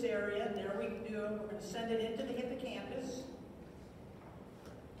into this area, and there we do it. We're going to send it into the hippocampus.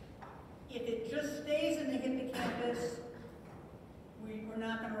 If it just stays in the hippocampus, we're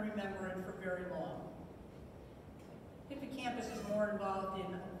not going to remember it for very long. Hippocampus is more involved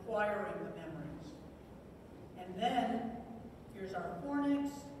in acquiring the memories. And then, here's our fornix,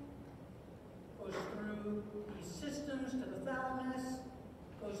 goes through these systems to the thalamus,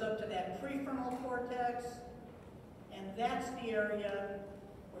 goes up to that prefrontal cortex, and that's the area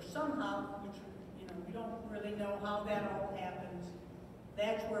where somehow, which we don't really know how that all happens,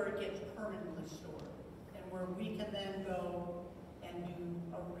 that's where it gets permanently stored, and where we can then go and do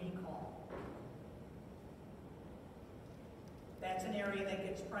a recall. That's an area that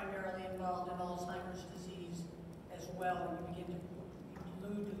gets primarily involved in Alzheimer's disease as well, and you begin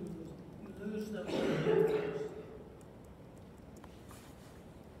to lose those memories.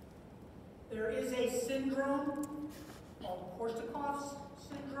 There is a syndrome called Korsakoff's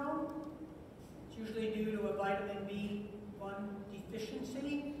syndrome. It's usually due to a vitamin B1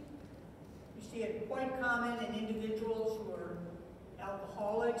 deficiency. You see it quite common in individuals who are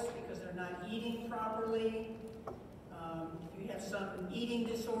alcoholics because they're not eating properly. If you have some eating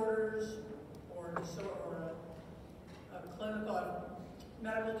disorders or a clinical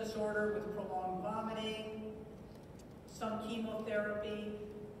medical disorder with prolonged vomiting, some chemotherapy.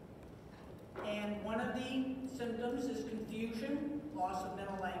 And one of the symptoms is confusion, loss of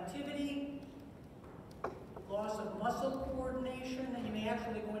mental activity, loss of muscle coordination, and you may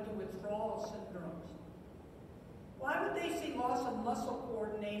actually go into withdrawal syndromes. Why would they see loss of muscle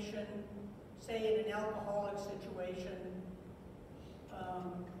coordination, say in an alcoholic situation?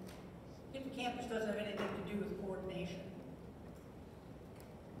 Hippocampus doesn't have anything to do with coordination.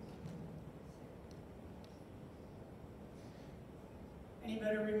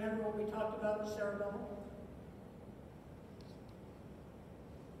 Anybody remember what we talked about in the cerebellum?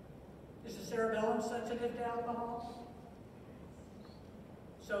 Is the cerebellum sensitive to alcohol?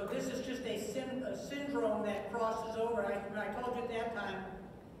 So this is just a syndrome that crosses over. I told you at that time,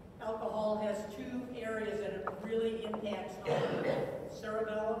 alcohol has two areas that it really impacts on the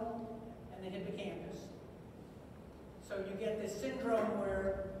cerebellum and the hippocampus. So you get this syndrome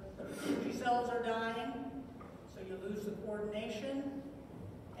where the Purkinje cells are dying, so you lose the coordination,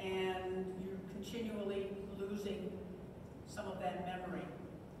 and you're continually losing some of that memory.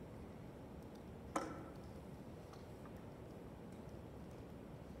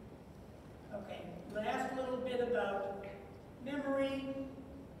 Okay, last little bit about memory.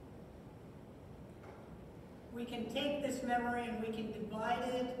 We can take this memory and we can divide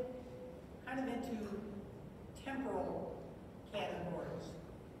it kind of into temporal categories.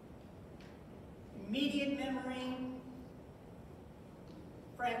 Immediate memory,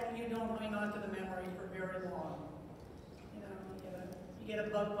 you don't hang on to the memory for very long. You know, you get a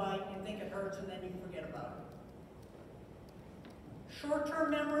bug bite, you think it hurts, and then you forget about it.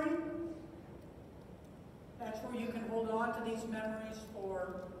 Short-term memory, that's where you can hold on to these memories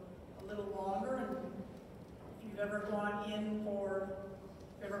for a little longer. And if you've ever gone in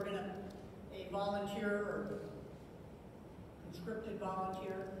ever been a volunteer or conscripted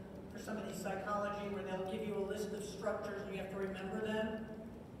volunteer for some of these psychology where they'll give you a list of structures and you have to remember them,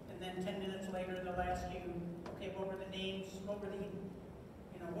 and then 10 minutes later they'll ask you, okay, what were the names, what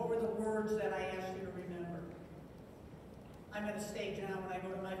were the words that I asked you to remember? I'm at a stage now when I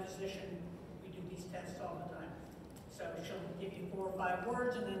go to my physician, we do these tests all the time. So she'll give you 4 or 5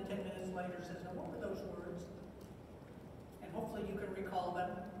 words, and then 10 minutes later says, now what were those words? And hopefully you can recall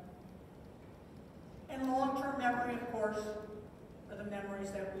them. And long-term memory, of course, are the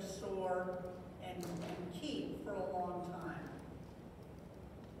memories that we store and keep for a long time.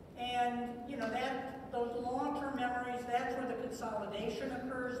 And, you know, those long-term memories, that's where the consolidation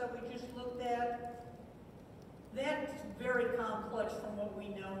occurs that we just looked at. That's very complex from what we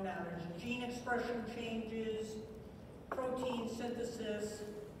know now. There's gene expression changes, protein synthesis,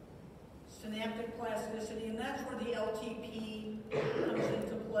 synaptic plasticity, and that's where the LTP comes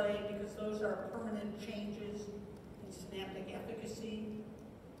into play, because those are permanent changes in synaptic efficacy.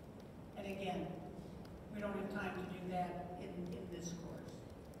 And again, we don't have time to do that in this course.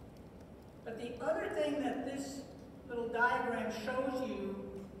 But the other thing that this little diagram shows you,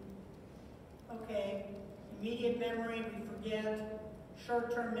 okay, immediate memory, we forget,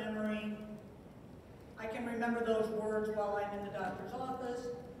 short-term memory. I can remember those words while I'm in the doctor's office.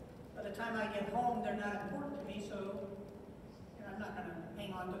 By the time I get home, they're not important to me, so you know, I'm not going to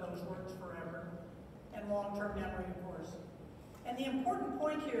hang on to those words forever. And long-term memory, of course. And the important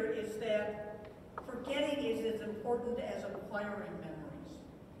point here is that forgetting is as important as acquiring memories.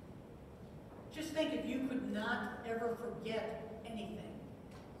 Just think if you could not ever forget anything.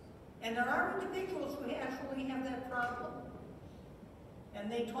 And there are individuals who actually have that problem.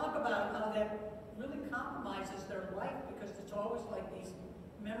 And they talk about how that really compromises their life, because it's always like these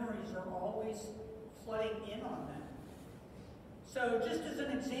memories are always flooding in on them. So just as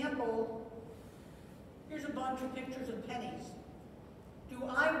an example, here's a bunch of pictures of pennies. Do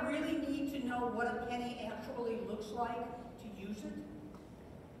I really need to know what a penny actually looks like to use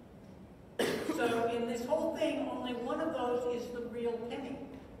it? So in this whole thing, only one of those is the real penny.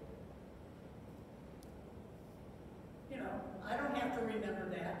 You know, I don't have to remember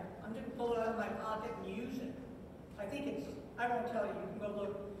that. I'm going to pull it out of my pocket and use it. I won't tell you. You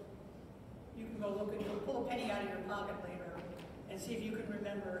can go look and you'll pull a penny out of your pocket later and see if you can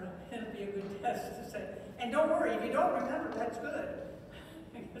remember. It'll be a good test to say. And don't worry, if you don't remember, that's good.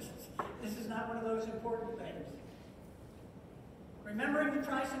 Because this is not one of those important things. Remembering the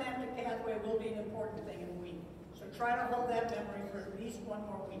trisynaptic pathway will be an important thing in a week. So try to hold that memory for at least one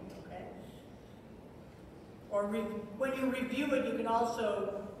more week, okay? Or when you review it, you can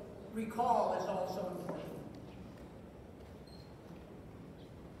also recall is also important.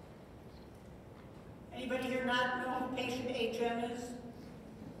 Anybody here not know who patient HM is?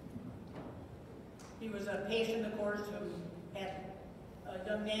 He was a patient, of course, who had a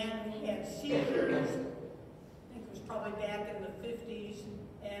young man who had seizures. I think it was probably back in the 50s.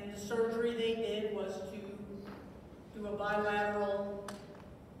 And the surgery they did was to do a bilateral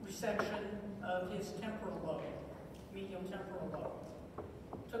resection of his temporal lobe, medial temporal lobe.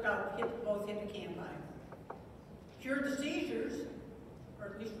 Took out both hippocampi. Cured the seizures, or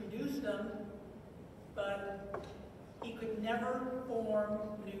at least reduced them, but he could never form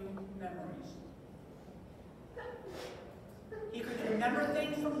new memories. He could remember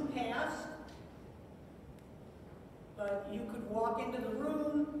things from the past, but you could walk into the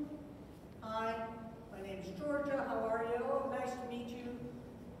room, hi, my name's Georgia, how are you? Oh, nice to meet you.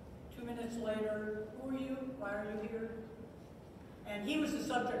 2 minutes later, who are you? Why are you here? And he was the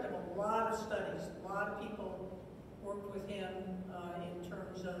subject of a lot of studies. A lot of people worked with him in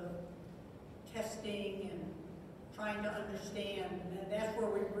terms of testing and trying to understand. And that's where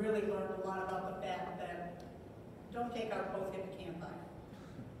we really learned a lot about the fact that don't take out both hippocampi.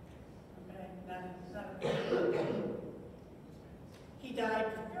 Okay? Not a He died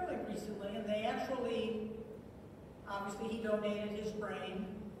fairly recently, and they actually, obviously he donated his brain,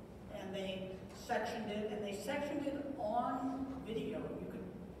 and they sectioned it, and they sectioned it on video.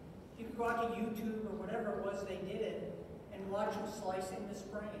 You could go out to YouTube or whatever it was they did it, and watch him slicing this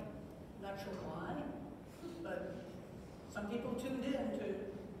brain. I'm not sure why, but some people tuned in to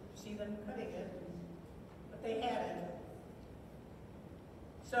see them cutting it, but they had it.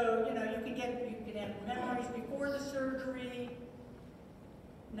 So, you know, you can have memories before the surgery,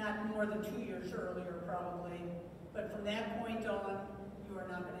 not more than 2 years earlier probably, but from that point on, you are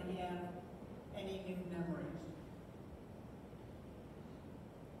not going to have any new memories.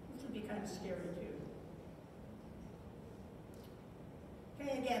 Which would be kind of scary too.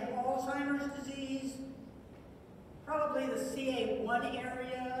 Okay, again, Alzheimer's disease, probably the CA1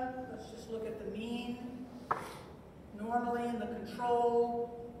 area. Let's just look at the mean. Normally in the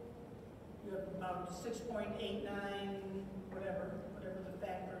control, you have about 6.89, whatever the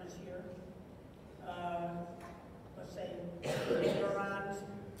factor is here. Let's say neurons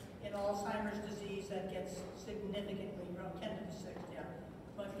in Alzheimer's disease, that gets significantly, around 10 to the 6th, yeah,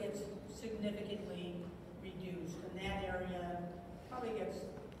 but gets significantly reduced. And that area probably gets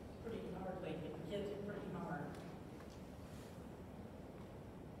pretty hardly hit pretty hard.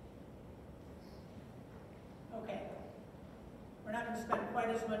 Okay. We're not going to spend quite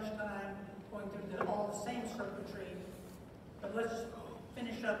as much time going through all the same circuitry, but let's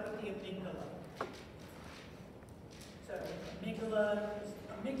finish up with the amygdala. So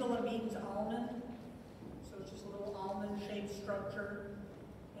amygdala means almond, so it's just a little almond-shaped structure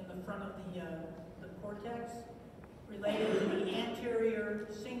in the front of the cortex, related to the anterior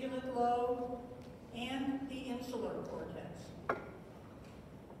cingulate lobe and the insular cortex.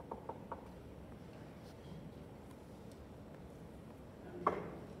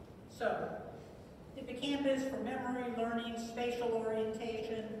 So, hippocampus for memory, learning, spatial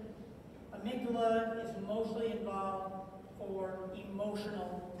orientation. Amygdala is mostly involved for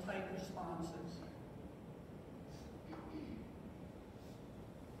emotional type responses.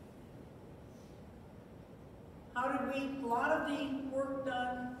 A lot of the work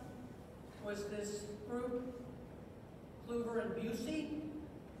done was this group, Kluver and Busey.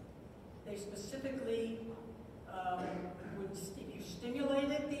 They specifically if you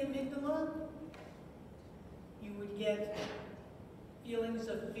stimulated the amygdala, you would get feelings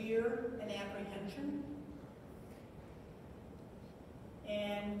of fear and apprehension.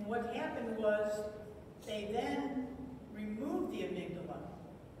 And what happened was they then removed the amygdala,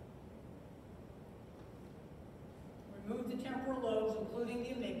 removed the temporal lobes, including the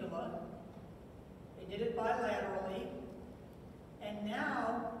amygdala. They did it bilaterally, and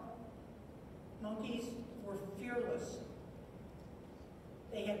now monkeys were fearless.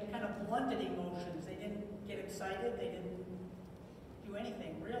 They had kind of blunted emotions. They didn't get excited. They didn't do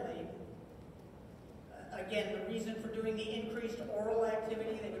anything, really. Again, the reason for doing the increased oral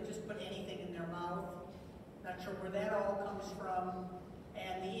activity, they would just put anything in their mouth. Not sure where that all comes from.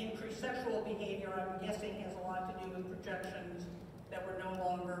 And the increased sexual behavior, I'm guessing, has a lot to do with projections that were no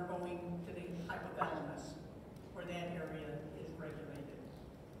longer going to the hypothalamus, where that area is regulated.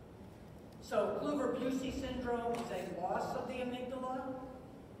 So Kluver-Busey syndrome is a loss of the amygdala,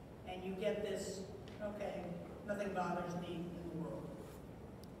 and you get this, okay, nothing bothers me in the world.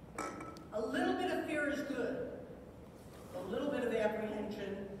 A little bit of fear is good. A little bit of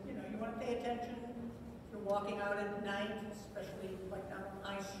apprehension, you know, you want to pay attention. If you're walking out at night, especially like down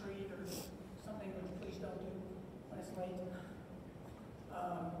High Street or something, which please don't do when it's late.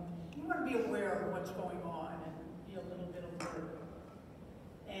 You want to be aware of what's going on and be a little bit alert.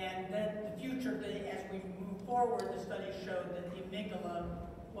 And then the future, as we move forward, the studies showed that the amygdala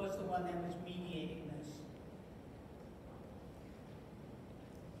was the one that was mediating this.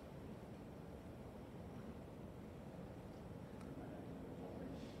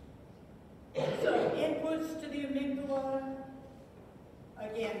 So inputs to the amygdala,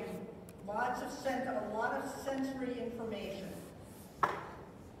 again, a lot of sensory information.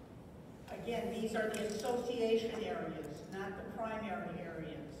 Again, these are the association areas, not the primary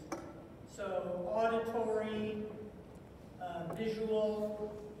areas. So auditory,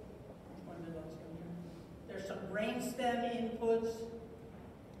 visual, which one are those in here? There's some brainstem inputs,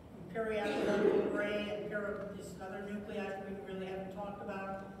 periapical gray and this other nuclei we really haven't talked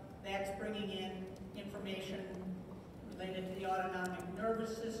about. That's bringing in information related to the autonomic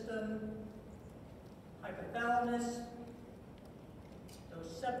nervous system, hypothalamus, those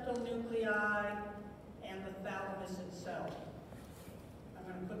septal nuclei, and the thalamus itself. I'm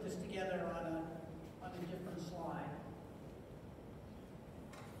going to put this together on a different slide.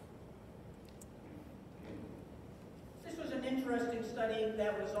 This was an interesting study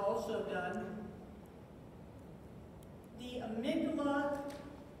that was also done. The amygdala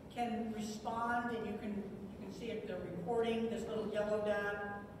can respond, and you can see it, the recording. This little yellow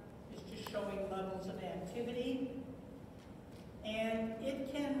dot is just showing levels of activity. And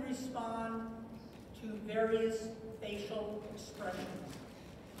it can respond to various facial expressions.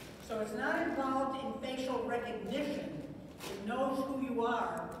 So it's not involved in facial recognition, It knows who you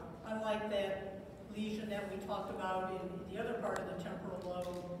are, unlike that lesion that we talked about in the other part of the temporal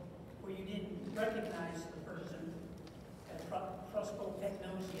lobe, where you didn't recognize the person, that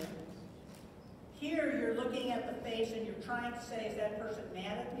prosopagnosia. Here, you're looking at the face and you're trying to say, is that person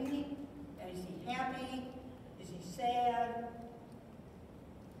mad at me? And is he happy? Is he sad?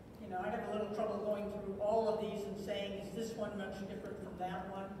 You know, I have a little trouble going through all of these and saying, is this one much different from that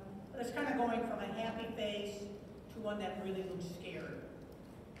one? But it's kind of going from a happy face to one that really looks scared.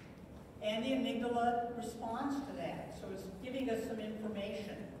 And the amygdala responds to that, so it's giving us some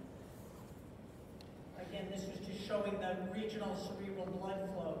information. Again, this was just showing the regional cerebral blood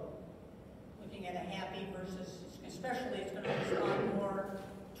flow. Looking at a happy versus, especially it's going to respond more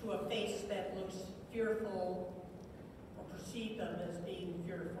to a face that looks fearful or perceived of as being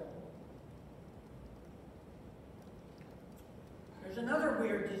fearful. There's another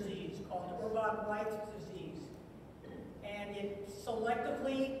weird disease called Urbach-White's disease, and it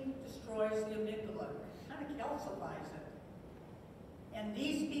selectively destroys the amygdala, kind of calcifies it. And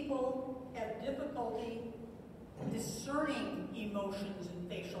these people have difficulty discerning emotions and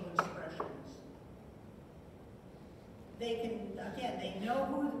facial expressions. They can, again, they know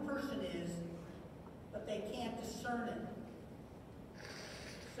who the person is, but they can't discern it.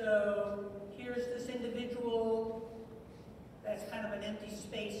 So here's this individual that's kind of an empty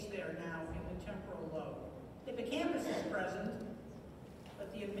space there now in the temporal lobe. Hippocampus is present,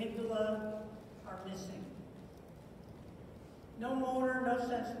 but the amygdala are missing. No motor, no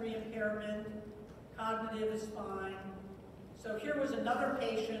sensory impairment, cognitive is fine. So here was another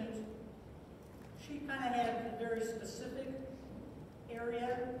patient. She kind of had a very specific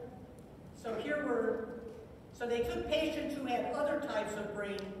area. So here were, so they took patients who had other types of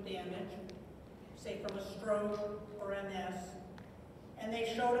brain damage, say from a stroke or MS, and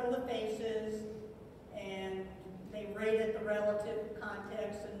they showed them the faces, and they rated the relative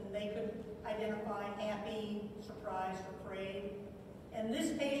context, and they could identify happy, surprised, afraid. And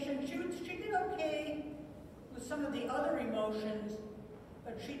this patient, she did okay with some of the other emotions,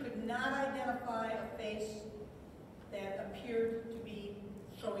 but she could not identify a face that appeared to be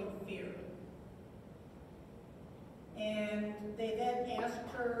showing fear. And they then asked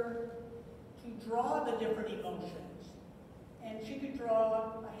her to draw the different emotions. And she could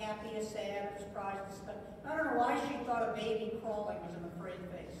draw a happy, a sad, a surprised, a stuff. I don't know why she thought a baby crawling was an afraid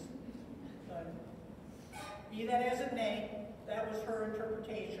face. But be that as it may, that was her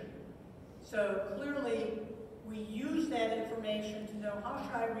interpretation. So clearly, we use that information to know how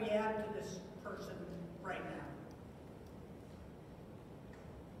should I react to this person right now.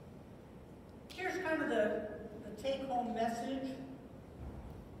 Here's kind of the take-home message.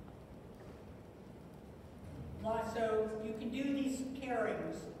 So you can do these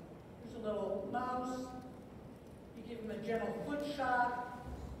pairings. There's a little mouse. You give him a gentle foot shot.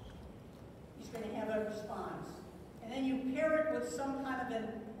 He's going to have a response. And then you pair it with some kind of an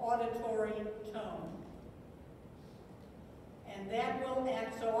auditory tone. And that will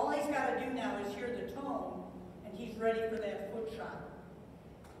act, so all he's got to do now is hear the tone, and he's ready for that foot shot.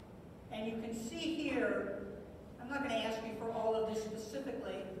 And you can see here, I'm not going to ask you for all of this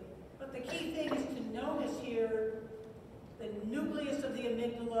specifically, but the key thing is to notice here the nucleus of the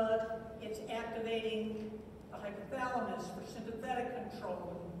amygdala. It's activating the hypothalamus for sympathetic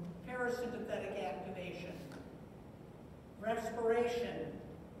control, parasympathetic activation, respiration,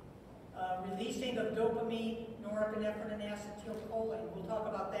 releasing of dopamine, norepinephrine, and acetylcholine. We'll talk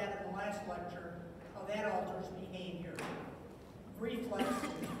about that in the last lecture, how that alters behavior. Reflexes,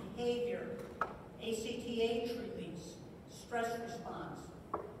 behavior, ACTH release, stress response.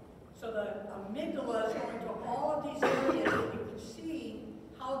 So the amygdala is going to all of these areas, and you can see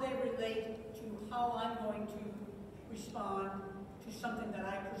how they relate to how I'm going to respond to something that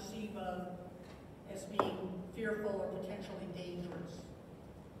I perceive of as being fearful or potentially dangerous.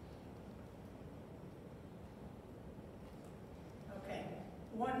 Okay,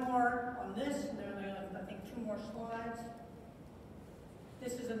 one more on this, and then I have, I think, 2 more slides.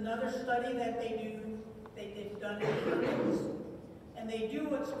 This is another study that they've done in humans. And they do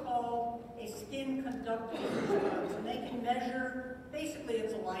what's called a skin conductance response. And they can measure, basically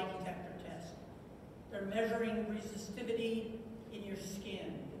it's a lie detector test. They're measuring resistivity in your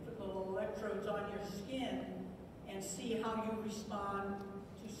skin. They put little electrodes on your skin and see how you respond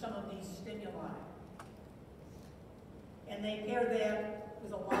to some of these stimuli. And they pair that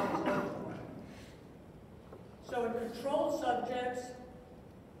with a loud growth hormone. So in controlled subjects,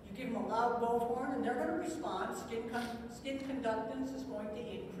 you give them a loud growth horn and they're going to respond. Skin conductance is going to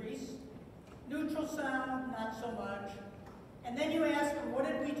increase. Neutral sound, not so much. And then you ask them, what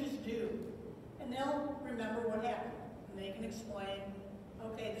did we just do? And they'll remember what happened. And they can explain,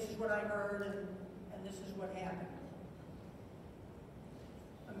 okay, this is what I heard, and this is what happened.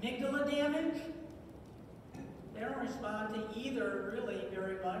 Amygdala damage, they don't respond to either really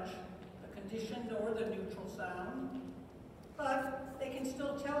very much, the conditioned or the neutral sound, but they can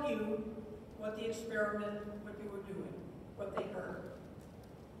still tell you what the experiment, what you were doing, what they heard.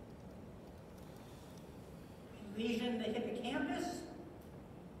 Lesion the hippocampus,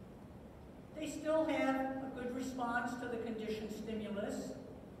 they still have a good response to the conditioned stimulus.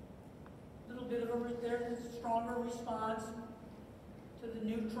 A little bit of there's a stronger response to the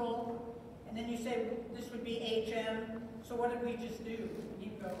neutral. And then you say, this would be HM, so what did we just do? And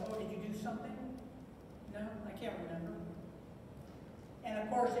you go, oh, did you do something? No, I can't remember. And of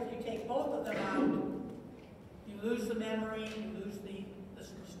course, if you take both of them out, you lose the memory, you lose this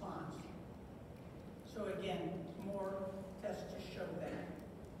response. So again, more tests to show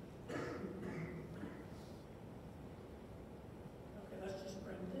that. Okay, let's just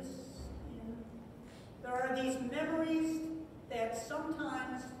bring this in. There are these memories that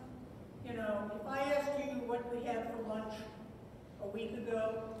sometimes, you know, if I asked you what we had for lunch a week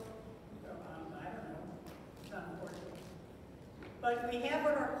ago, you go, I don't know, it's not important. But we have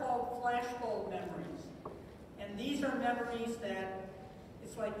what are called flashbulb memories. And these are memories that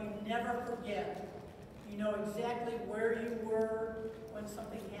it's like you never forget. You know exactly where you were when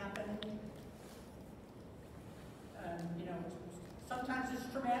something happened. You know, sometimes it's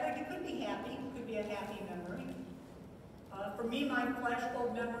traumatic. It could be happy. It could be a happy memory. For me, my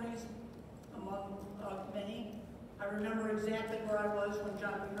flashbulb memories, among many, I remember exactly where I was when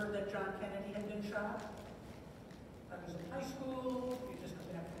we heard that John Kennedy had been shot. I was in high school. We just come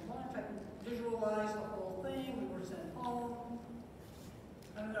back from lunch. I could visualize the whole thing. We were sent home.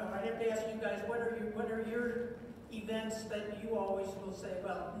 I don't know, I'd have to ask you guys, what are your events that you always will say,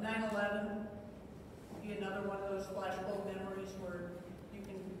 well, 9/11 would be another one of those flashbulb memories where you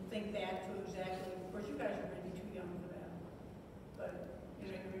can think back to exactly, of course you guys are maybe too young for that, but you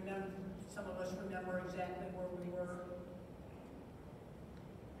know, you remember, some of us remember exactly where we were.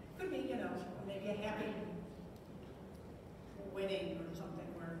 Could be, you know, maybe a happy wedding or something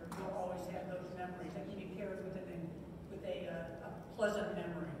where you'll always have those memories that can be carried with a pleasant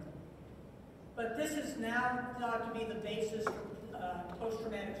memory. But this is now thought to be the basis for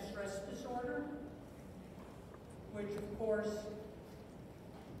post-traumatic stress disorder, which of course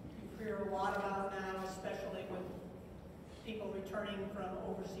you hear a lot about now, especially with people returning from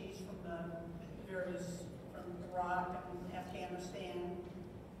overseas, from from Iraq and Afghanistan.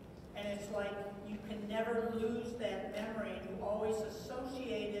 And it's like you can never lose that memory. You always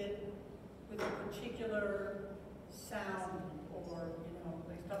associate it with a particular sound, or, you know,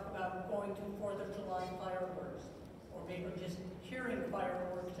 they talk about going to 4th of July fireworks, or maybe just hearing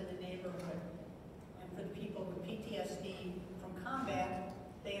fireworks in a neighborhood. And for the people with PTSD from combat,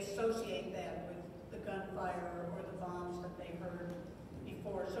 they associate that with the gunfire or the bombs that they heard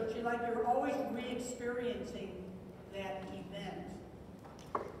before. So it's like you're always re-experiencing that event.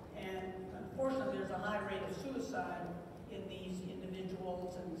 And unfortunately, there's a high rate of suicide in these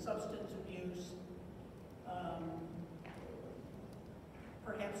individuals, and substance abuse.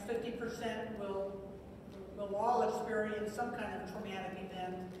 Perhaps 50% will all experience some kind of traumatic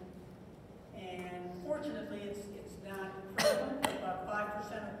event. And fortunately, it's not prevalent. About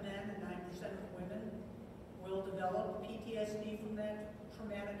 5% of men and 9% of women will develop PTSD from that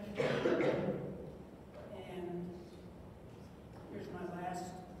traumatic event. And here's my last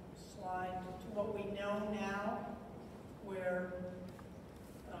slide to what we know now, where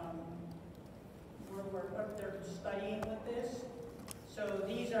what they're studying with this. So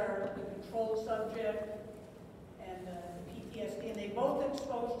these are the control subject and the PTSD, and they both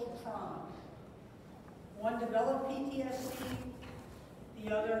exposed to trauma. One developed PTSD,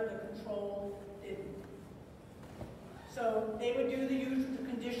 the other, the control, didn't. So they would do the usual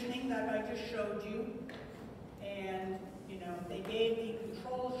conditioning that I just showed you, and you know, they gave the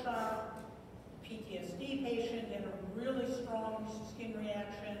control shot. PTSD patient had a really strong skin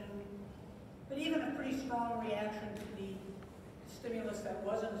reaction, but even a pretty strong reaction to the stimulus that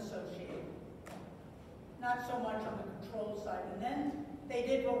wasn't associated. Not so much on the control side. And then they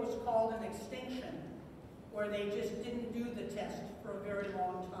did what was called an extinction, where they just didn't do the test for a very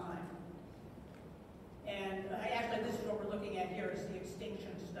long time. And actually, this is what we're looking at here, is the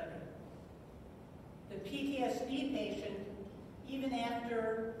extinction study. The PTSD patient, even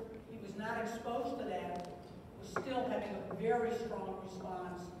after he was not exposed to that, was still having a very strong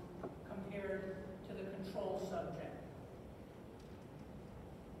response compared to the control subject.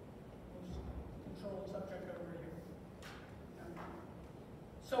 Control subject over here.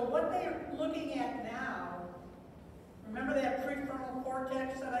 So what they're looking at now, Remember that prefrontal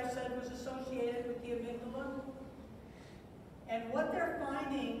cortex that I said was associated with the amygdala? And what they're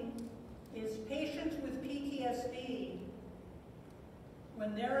finding is patients with PTSD,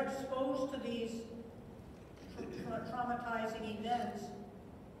 when they're exposed to these traumatizing events,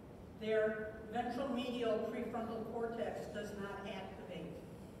 their ventral medial prefrontal cortex does not activate.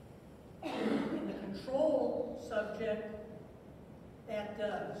 In the control subject, that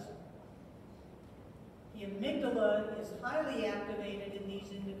does. The amygdala is highly activated in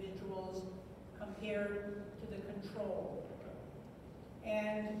these individuals compared to the control.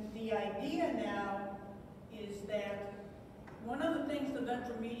 And the idea now is that one of the things the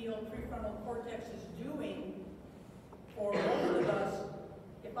ventromedial prefrontal cortex is doing for most of us,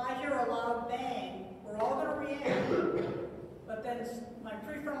 if I hear a loud bang, we're all going to react. But then my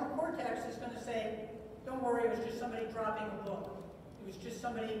prefrontal cortex is going to say, don't worry, it was just somebody dropping a book. It was just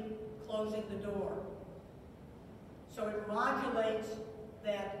somebody closing the door. So it modulates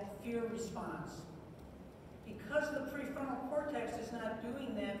that fear response. Because the prefrontal cortex is not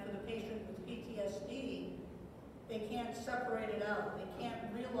doing that for the patient with PTSD, they can't separate it out. They can't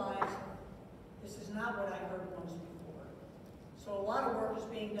realize this is not what I heard once before. So a lot of work is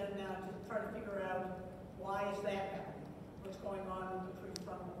being done now to try to figure out why is that happening? What's going on with the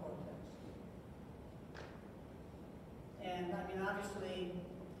prefrontal cortex? And I mean, obviously,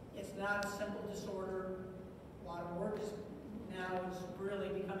 it's not a simple disorder. A lot of work is now is really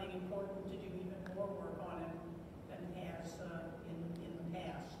becoming important to do even more work on it than it has in the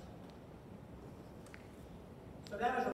past. So that was a